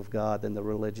kingdom of God than the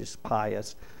religious,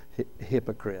 pious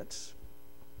hypocrites.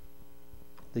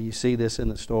 Do you see this in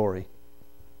the story?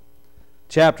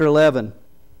 Chapter 11.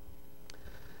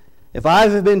 If I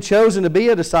have been chosen to be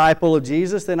a disciple of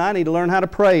Jesus, then I need to learn how to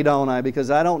pray, don't I?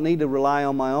 Because I don't need to rely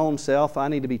on my own self. I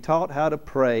need to be taught how to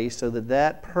pray so that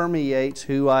that permeates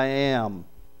who I am.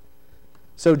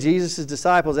 So Jesus'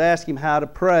 disciples asked him how to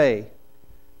pray.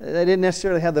 They didn't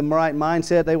necessarily have the right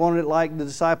mindset. They wanted it like the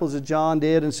disciples of John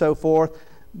did and so forth.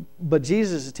 But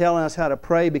Jesus is telling us how to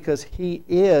pray because He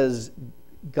is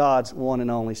God's one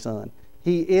and only Son.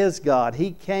 He is God.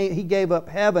 He gave up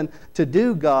heaven to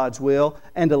do God's will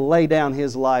and to lay down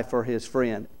His life for His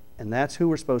friend. And that's who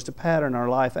we're supposed to pattern our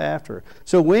life after.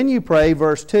 So when you pray,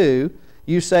 verse 2,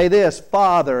 you say this,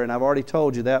 Father, and I've already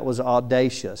told you that was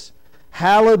audacious.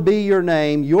 Hallowed be your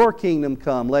name, your kingdom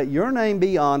come. Let your name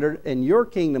be honored and your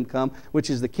kingdom come, which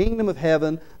is the kingdom of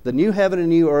heaven, the new heaven and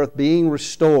new earth being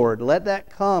restored. Let that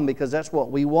come because that's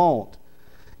what we want.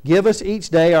 Give us each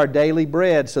day our daily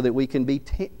bread so that we can be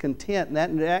content. And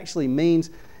that actually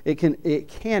means, it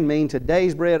can mean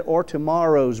today's bread or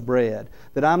tomorrow's bread.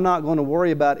 That I'm not going to worry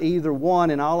about either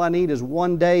one, and all I need is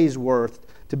one day's worth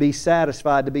to be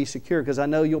satisfied, to be secure, because I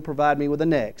know you'll provide me with the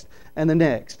next, and the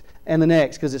next, and the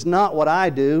next, because it's not what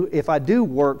I do. If I do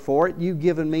work for it, you've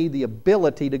given me the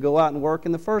ability to go out and work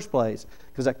in the first place.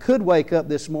 Because I could wake up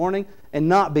this morning and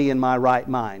not be in my right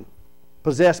mind,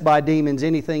 possessed by demons,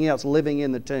 anything else, living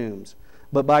in the tombs.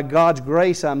 But by God's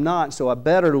grace, I'm not, so I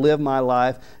better live my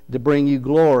life to bring you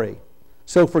glory.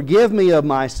 So forgive me of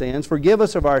my sins, forgive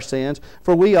us of our sins,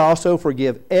 for we also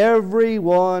forgive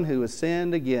everyone who has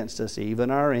sinned against us,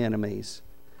 even our enemies.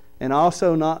 And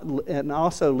also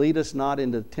lead us not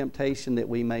into temptation that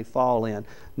we may fall in.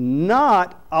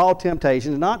 Not all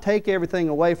temptations, not take everything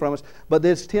away from us, but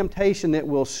this temptation that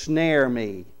will snare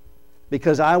me.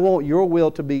 Because I want your will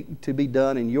to be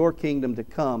done and your kingdom to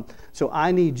come. So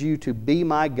I need you to be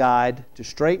my guide, to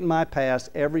straighten my path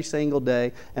every single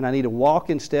day, and I need to walk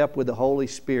in step with the Holy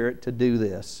Spirit to do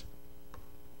this.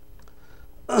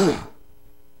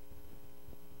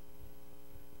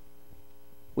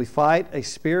 We fight a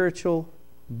spiritual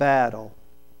battle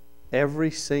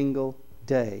every single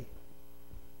day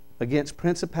against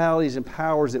principalities and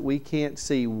powers that we can't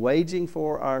see, waging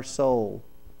for our soul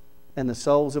and the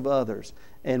souls of others.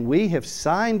 And we have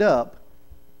signed up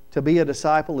to be a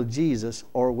disciple of Jesus,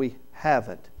 or we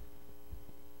haven't.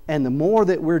 And the more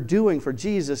that we're doing for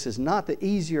Jesus is not the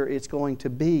easier it's going to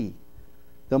be.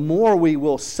 The more we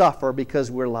will suffer because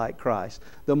we're like Christ.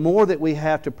 The more that we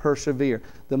have to persevere.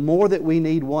 The more that we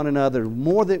need one another. The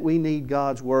more that we need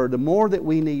God's Word. The more that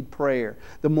we need prayer.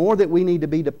 The more that we need to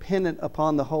be dependent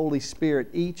upon the Holy Spirit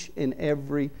each and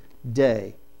every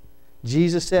day.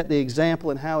 Jesus set the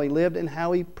example in how He lived and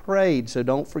how He prayed, so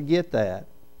don't forget that.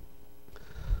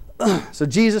 So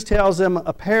Jesus tells them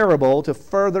a parable to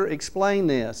further explain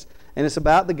this. And it's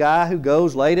about the guy who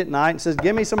goes late at night and says,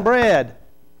 give me some bread.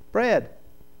 Bread.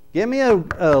 Give me a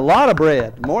lot of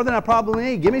bread, more than I probably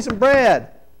need. Give me some bread.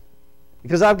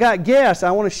 Because I've got guests.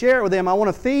 I want to share it with them. I want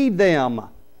to feed them.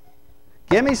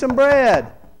 Give me some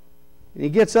bread. And he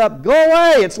gets up, go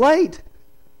away, it's late.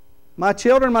 My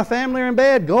children, my family are in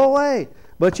bed, go away.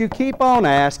 But you keep on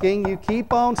asking, you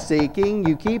keep on seeking,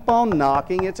 you keep on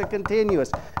knocking. It's a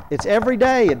continuous. It's every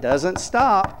day. It doesn't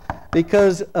stop,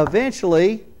 because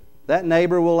eventually that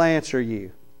neighbor will answer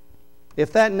you.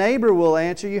 If that neighbor will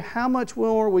answer you, how much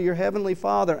more will your Heavenly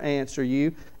Father answer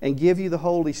you and give you the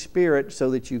Holy Spirit so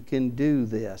that you can do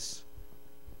this?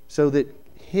 So that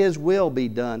His will be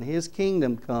done, His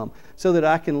kingdom come, so that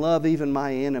I can love even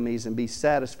my enemies and be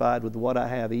satisfied with what I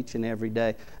have each and every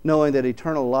day, knowing that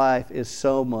eternal life is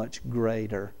so much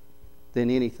greater than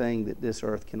anything that this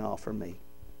earth can offer me.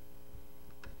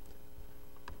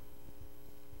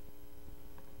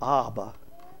 Abba,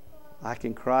 I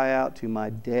can cry out to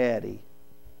my Daddy,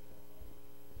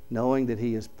 knowing that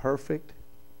He is perfect,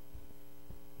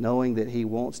 knowing that He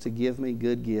wants to give me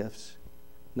good gifts,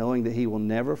 knowing that He will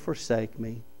never forsake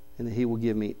me, and that He will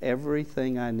give me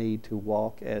everything I need to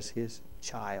walk as His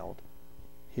child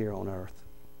here on earth.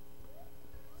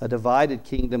 A divided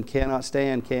kingdom cannot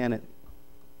stand, can it?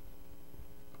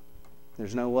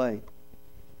 There's no way.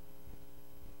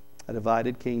 A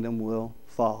divided kingdom will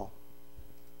fall.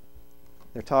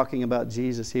 They're talking about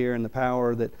Jesus here and the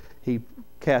power that He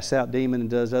casts out demons and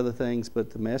does other things,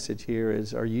 but the message here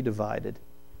is, are you divided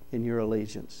in your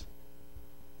allegiance?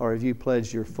 Or have you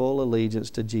pledged your full allegiance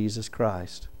to Jesus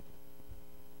Christ?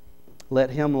 Let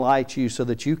Him light you so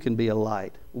that you can be a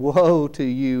light. Woe to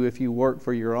you if you work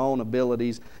for your own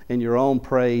abilities and your own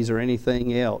praise or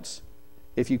anything else.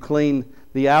 If you clean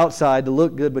the outside to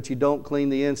look good but you don't clean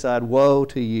the inside, woe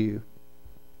to you.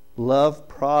 Love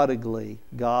prodigally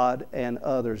God and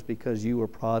others because you were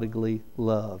prodigally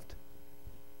loved.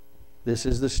 This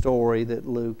is the story that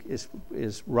Luke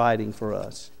is writing for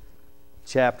us.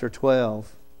 Chapter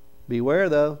 12. Beware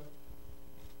though.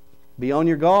 Be on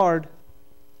your guard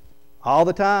all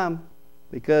the time,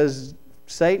 because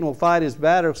Satan will fight his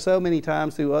battle so many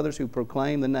times through others who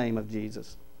proclaim the name of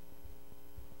Jesus,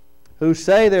 who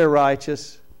say they're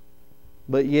righteous,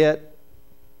 but yet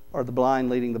are the blind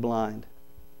leading the blind,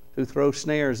 who throw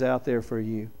snares out there for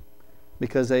you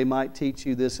because they might teach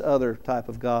you this other type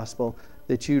of gospel,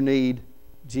 that you need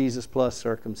Jesus plus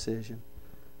circumcision,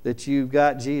 that you've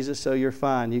got Jesus so you're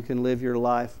fine, you can live your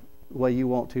life the way you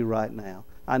want to right now.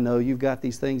 I know you've got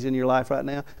these things in your life right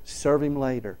now. Serve Him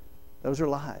later. Those are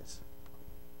lies.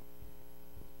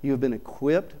 You have been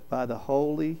equipped by the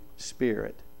Holy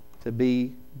Spirit to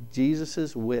be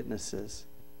Jesus' witnesses.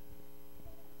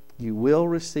 You will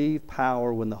receive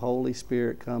power when the Holy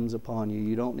Spirit comes upon you.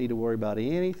 You don't need to worry about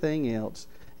anything else.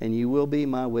 And you will be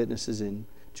my witnesses in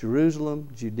Jerusalem,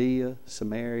 Judea,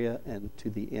 Samaria, and to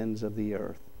the ends of the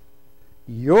earth.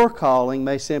 Your calling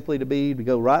may simply be to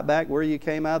go right back where you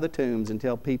came out of the tombs and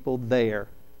tell people there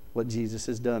what Jesus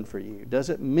has done for you.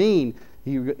 Doesn't mean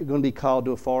you're going to be called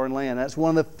to a foreign land. That's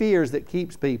one of the fears that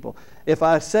keeps people. If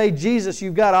I say, Jesus,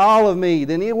 you've got all of me,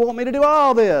 then He'll want me to do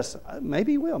all this.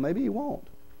 Maybe He will, maybe He won't.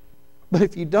 But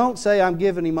if you don't say, I'm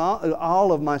giving Him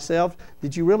all of myself,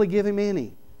 did you really give Him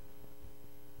any?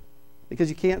 Because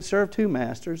you can't serve two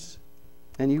masters,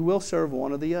 and you will serve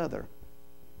one or the other.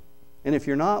 And if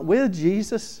you're not with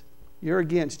Jesus, you're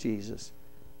against Jesus.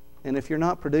 And if you're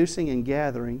not producing and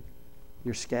gathering,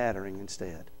 you're scattering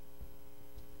instead.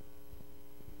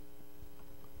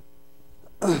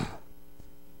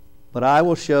 But I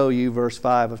will show you, verse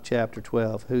 5 of chapter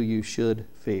 12, who you should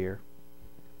fear.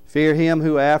 Fear Him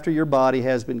who after your body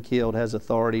has been killed has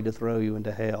authority to throw you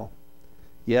into hell.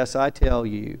 Yes, I tell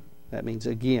you, that means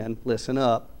again, listen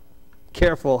up.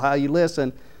 Careful how you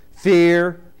listen.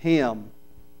 Fear Him.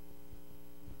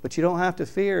 But you don't have to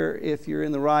fear if you're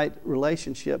in the right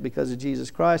relationship because of Jesus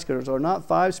Christ. Because there are not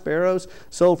 5 sparrows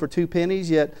sold for 2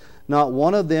 pennies, yet not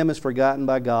one of them is forgotten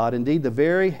by God. Indeed, the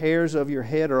very hairs of your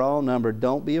head are all numbered.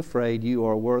 Don't be afraid. You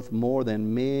are worth more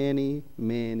than many,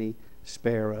 many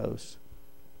sparrows.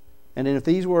 And if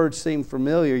these words seem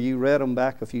familiar, you read them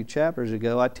back a few chapters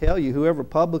ago. I tell you, whoever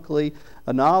publicly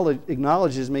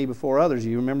acknowledges me before others.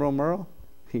 You remember them, Merle?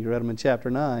 You read them in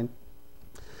chapter 9.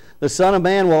 The Son of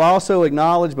Man will also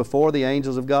acknowledge before the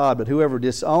angels of God, but whoever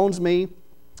disowns me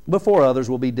before others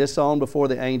will be disowned before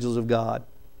the angels of God.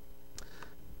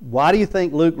 Why do you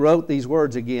think Luke wrote these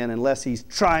words again, unless he's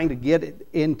trying to get it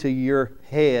into your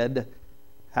head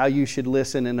how you should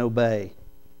listen and obey?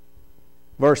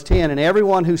 Verse 10, and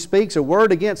everyone who speaks a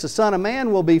word against the Son of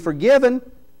Man will be forgiven,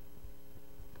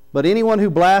 but anyone who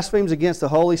blasphemes against the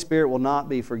Holy Spirit will not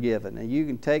be forgiven. And you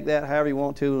can take that however you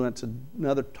want to, and that's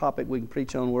another topic we can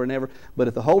preach on wherever. But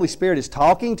if the Holy Spirit is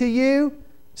talking to you,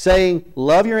 saying,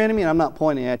 love your enemy, and I'm not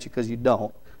pointing at you because you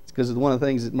don't. It's because it's one of the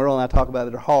things that Merle and I talk about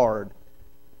that are hard.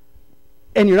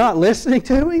 And you're not listening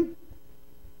to Him,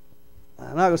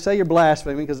 I'm not going to say you're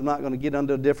blaspheming because I'm not going to get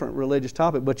into a different religious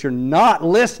topic, but you're not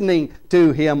listening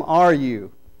to Him, are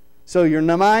you? So your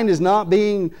mind is not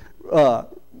being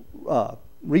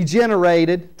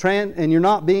regenerated, and you're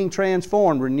not being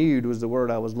transformed. Renewed was the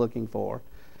word I was looking for.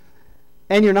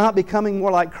 And you're not becoming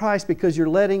more like Christ because you're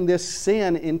letting this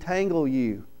sin entangle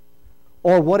you,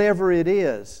 or whatever it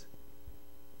is.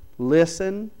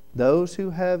 Listen. Those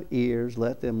who have ears,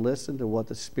 let them listen to what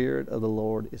the Spirit of the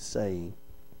Lord is saying.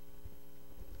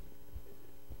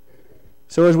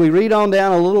 So as we read on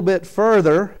down a little bit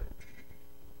further,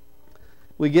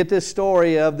 we get this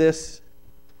story of this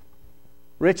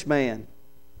rich man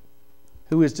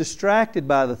who is distracted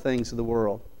by the things of the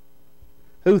world,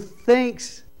 who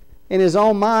thinks in his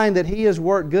own mind that he has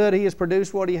worked good, he has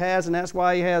produced what he has, and that's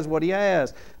why he has what he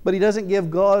has. But he doesn't give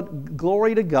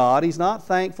glory to God, he's not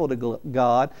thankful to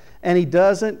God, and he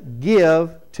doesn't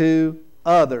give to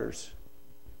others.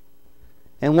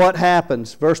 And what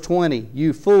happens? Verse 20,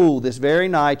 "You fool, this very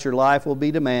night your life will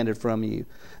be demanded from you.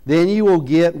 Then you will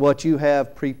get what you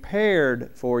have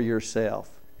prepared for yourself.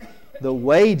 The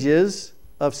wages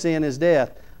of sin is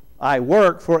death. I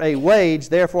work for a wage,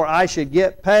 therefore I should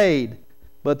get paid.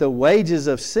 But the wages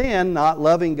of sin, not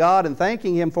loving God and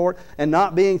thanking Him for it, and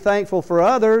not being thankful for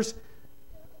others,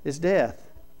 is death."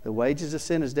 The wages of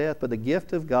sin is death, but the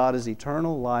gift of God is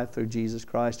eternal life through Jesus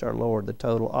Christ our Lord, the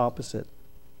total opposite.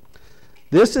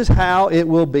 This is how it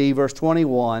will be, verse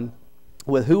 21,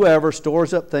 "with whoever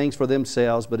stores up things for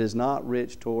themselves, but is not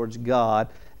rich towards God."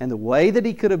 And the way that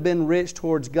he could have been rich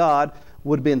towards God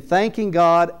would have been thanking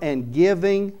God and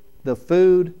giving the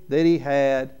food that he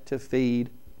had to feed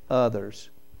others.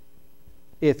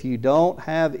 If you don't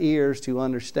have ears to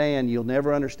understand, you'll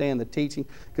never understand the teaching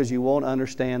because you won't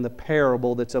understand the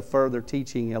parable that's a further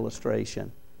teaching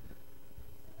illustration.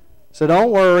 So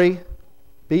don't worry.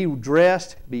 Be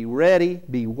dressed, be ready,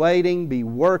 be waiting, be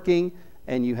working,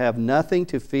 and you have nothing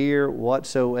to fear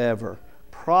whatsoever.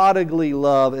 Prodigally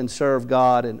love and serve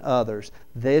God and others.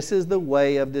 This is the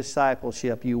way of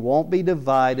discipleship. You won't be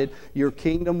divided. Your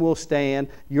kingdom will stand.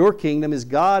 Your kingdom is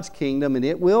God's kingdom, and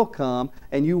it will come,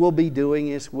 and you will be doing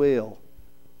His will.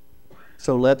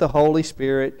 So let the Holy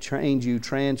Spirit change you,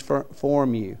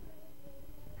 transform you.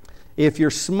 If you're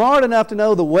smart enough to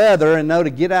know the weather and know to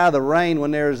get out of the rain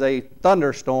when there's a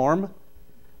thunderstorm,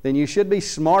 then you should be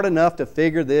smart enough to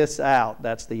figure this out.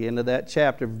 That's the end of that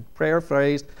chapter,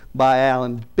 paraphrased by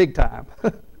Alan, big time.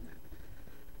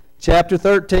 Chapter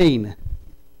 13.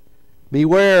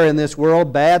 Beware, in this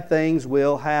world bad things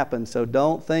will happen. So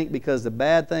don't think because the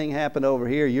bad thing happened over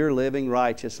here, you're living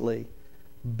righteously.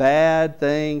 Bad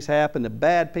things happen to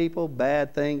bad people.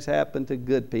 Bad things happen to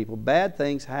good people. Bad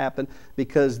things happen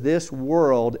because this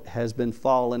world has been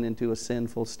fallen into a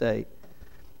sinful state.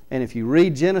 And if you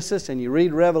read Genesis and you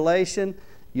read Revelation,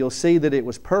 you'll see that it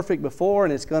was perfect before,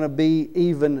 and it's going to be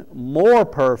even more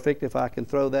perfect, if I can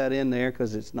throw that in there,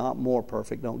 because it's not more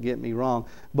perfect, don't get me wrong.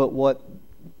 But what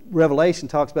Revelation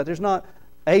talks about, there's not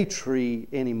a tree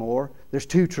anymore, there's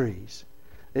two trees.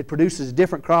 It produces a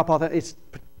different crop. It's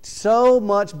so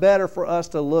much better for us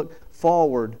to look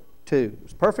forward to.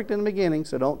 It's perfect in the beginning,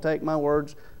 so don't take my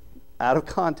words out of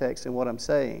context in what I'm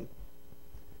saying.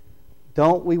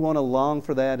 Don't we want to long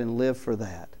for that and live for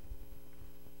that?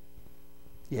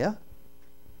 Yeah.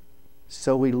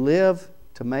 So we live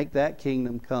to make that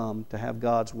kingdom come, to have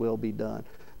God's will be done.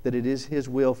 That it is His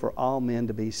will for all men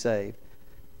to be saved.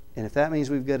 And if that means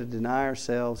we've got to deny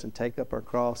ourselves and take up our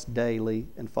cross daily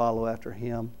and follow after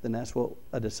Him, then that's what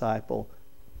a disciple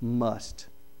must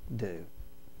do.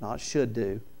 Not should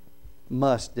do,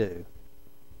 must do.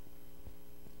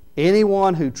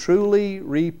 Anyone who truly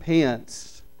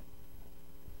repents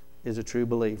is a true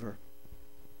believer.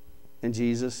 And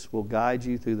Jesus will guide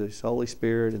you through the Holy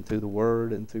Spirit and through the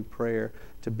Word and through prayer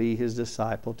to be His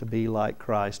disciple, to be like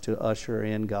Christ, to usher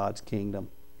in God's kingdom.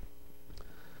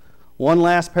 One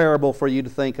last parable for you to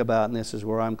think about, and this is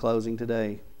where I'm closing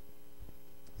today.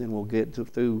 Then we'll get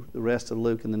through the rest of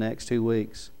Luke in the next 2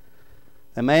 weeks.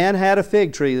 A man had a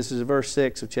fig tree, this is verse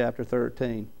 6 of chapter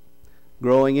 13,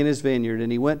 growing in his vineyard,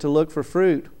 and he went to look for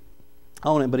fruit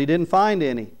on it, but he didn't find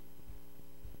any.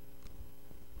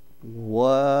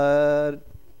 What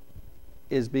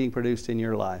is being produced in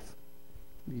your life?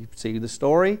 You see the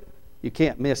story? You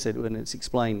can't miss it when it's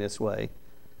explained this way.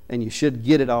 And you should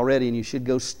get it already, and you should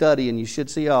go study, and you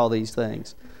should see all these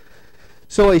things.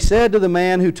 So he said to the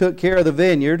man who took care of the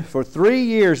vineyard, "For 3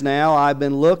 years now I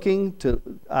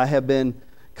have been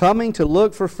coming to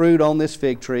look for fruit on this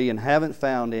fig tree and haven't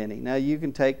found any." Now you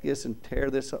can take this and tear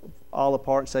this all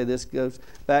apart and say this goes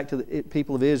back to the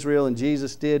people of Israel, and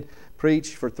Jesus did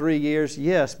preach for 3 years.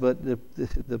 Yes, but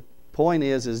the point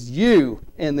is you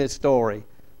in this story,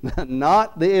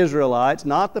 not the Israelites,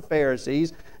 not the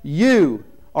Pharisees. You.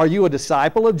 Are you a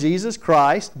disciple of Jesus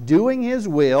Christ, doing His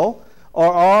will?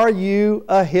 or are you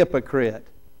a hypocrite?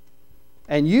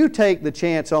 And you take the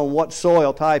chance on what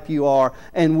soil type you are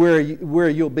and where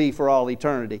you'll be for all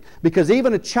eternity. Because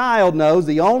even a child knows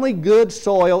the only good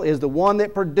soil is the one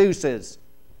that produces.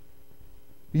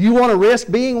 You want to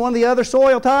risk being one of the other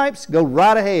soil types? Go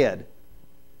right ahead.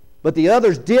 But the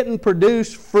others didn't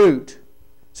produce fruit.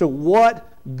 So what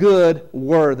good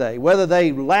were they? Whether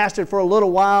they lasted for a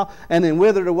little while and then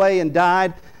withered away and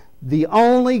died, the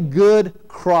only good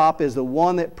crop is the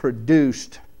one that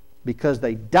produced, because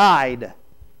they died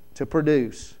to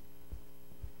produce.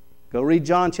 Go read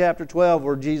John chapter 12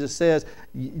 where Jesus says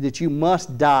that you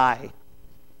must die.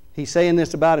 He's saying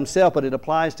this about Himself, but it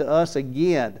applies to us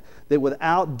again, that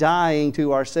without dying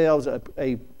to ourselves,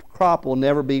 a crop will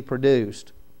never be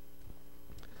produced.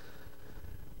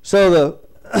 So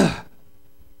the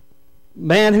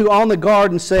man who owned the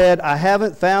garden said, I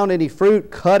haven't found any fruit,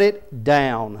 cut it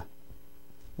down.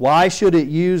 Why should it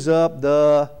use up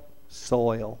the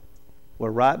soil? We're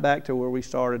right back to where we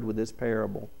started with this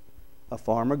parable. A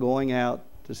farmer going out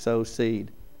to sow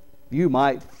seed. You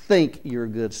might think you're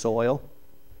good soil,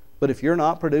 but if you're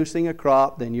not producing a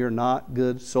crop, then you're not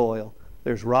good soil.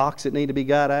 There's rocks that need to be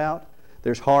got out.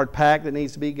 There's hard pack that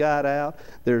needs to be got out.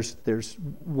 There's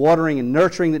watering and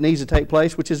nurturing that needs to take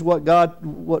place, which is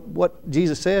what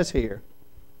Jesus says here.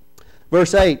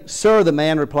 Verse 8, Sir, the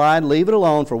man replied, leave it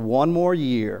alone for 1 more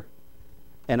year,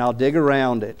 and I'll dig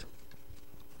around it,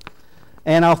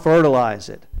 and I'll fertilize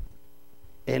it.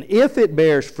 And if it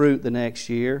bears fruit the next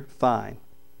year, fine.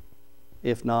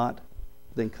 If not,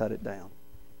 then cut it down.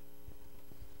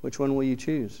 Which one will you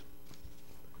choose?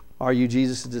 Are you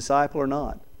Jesus' disciple or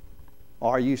not?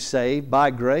 Are you saved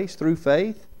by grace through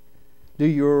faith? Do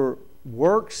your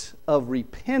works of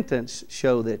repentance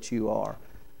show that you are?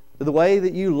 The way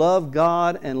that you love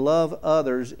God and love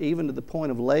others, even to the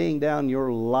point of laying down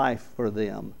your life for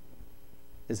them.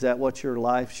 Is that what your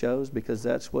life shows? Because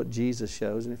that's what Jesus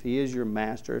shows. And if He is your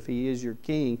master, if He is your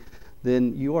king,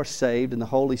 then you are saved, and the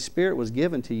Holy Spirit was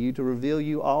given to you to reveal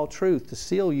you all truth, to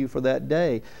seal you for that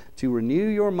day, to renew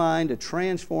your mind, to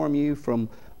transform you from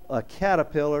a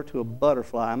caterpillar to a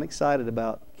butterfly. I'm excited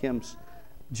about Kim's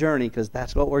journey because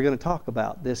that's what we're going to talk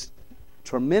about. This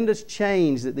tremendous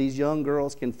change that these young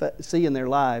girls can see in their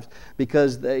lives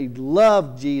because they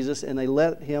love Jesus and they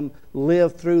let Him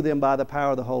live through them by the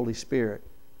power of the Holy Spirit.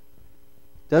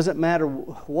 Doesn't matter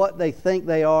what they think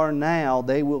they are now,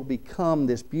 they will become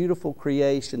this beautiful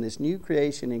creation, this new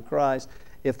creation in Christ,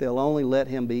 if they'll only let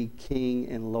Him be King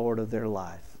and Lord of their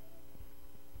life.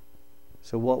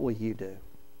 So what will you do?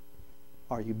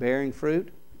 Are you bearing fruit?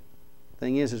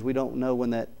 Thing is we don't know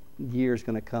when that year is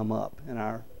going to come up and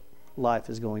our life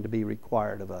is going to be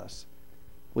required of us.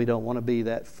 We don't want to be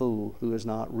that fool who is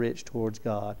not rich towards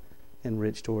God and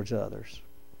rich towards others.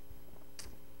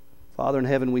 Father in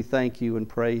heaven, we thank You and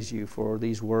praise You for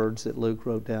these words that Luke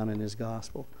wrote down in his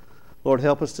gospel. Lord,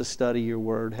 help us to study Your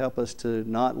word. Help us to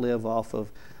not live off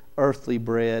of earthly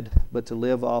bread, but to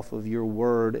live off of Your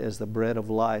word as the bread of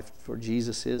life, for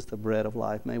Jesus is the bread of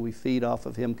life. May we feed off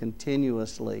of Him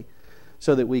continuously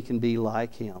so that we can be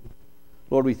like Him.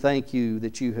 Lord, we thank You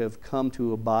that You have come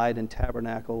to abide and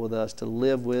tabernacle with us, to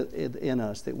live within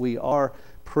us, that we are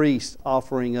priests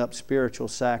offering up spiritual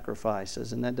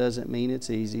sacrifices. And that doesn't mean it's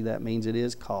easy. That means it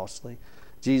is costly.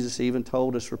 Jesus even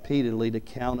told us repeatedly to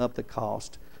count up the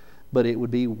cost, but it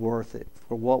would be worth it.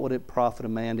 For what would it profit a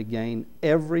man to gain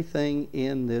everything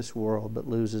in this world but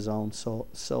lose his own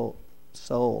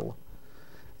soul?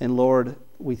 And Lord,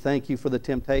 we thank You for the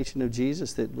temptation of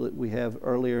Jesus that we have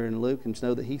earlier in Luke, and to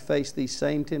know that He faced these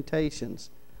same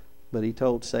temptations, but He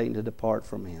told Satan to depart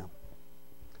from Him.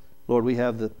 Lord, we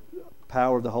have the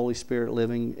power of the Holy Spirit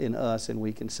living in us, and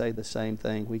we can say the same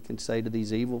thing. We can say to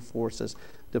these evil forces,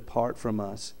 depart from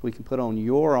us. We can put on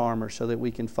Your armor so that we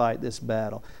can fight this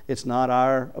battle. It's not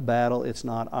our battle, it's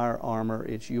not our armor,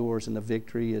 it's Yours, and the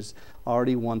victory is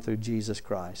already won through Jesus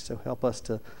Christ. So help us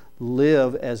to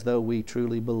live as though we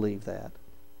truly believe that.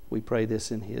 We pray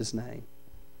this in His name.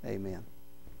 Amen.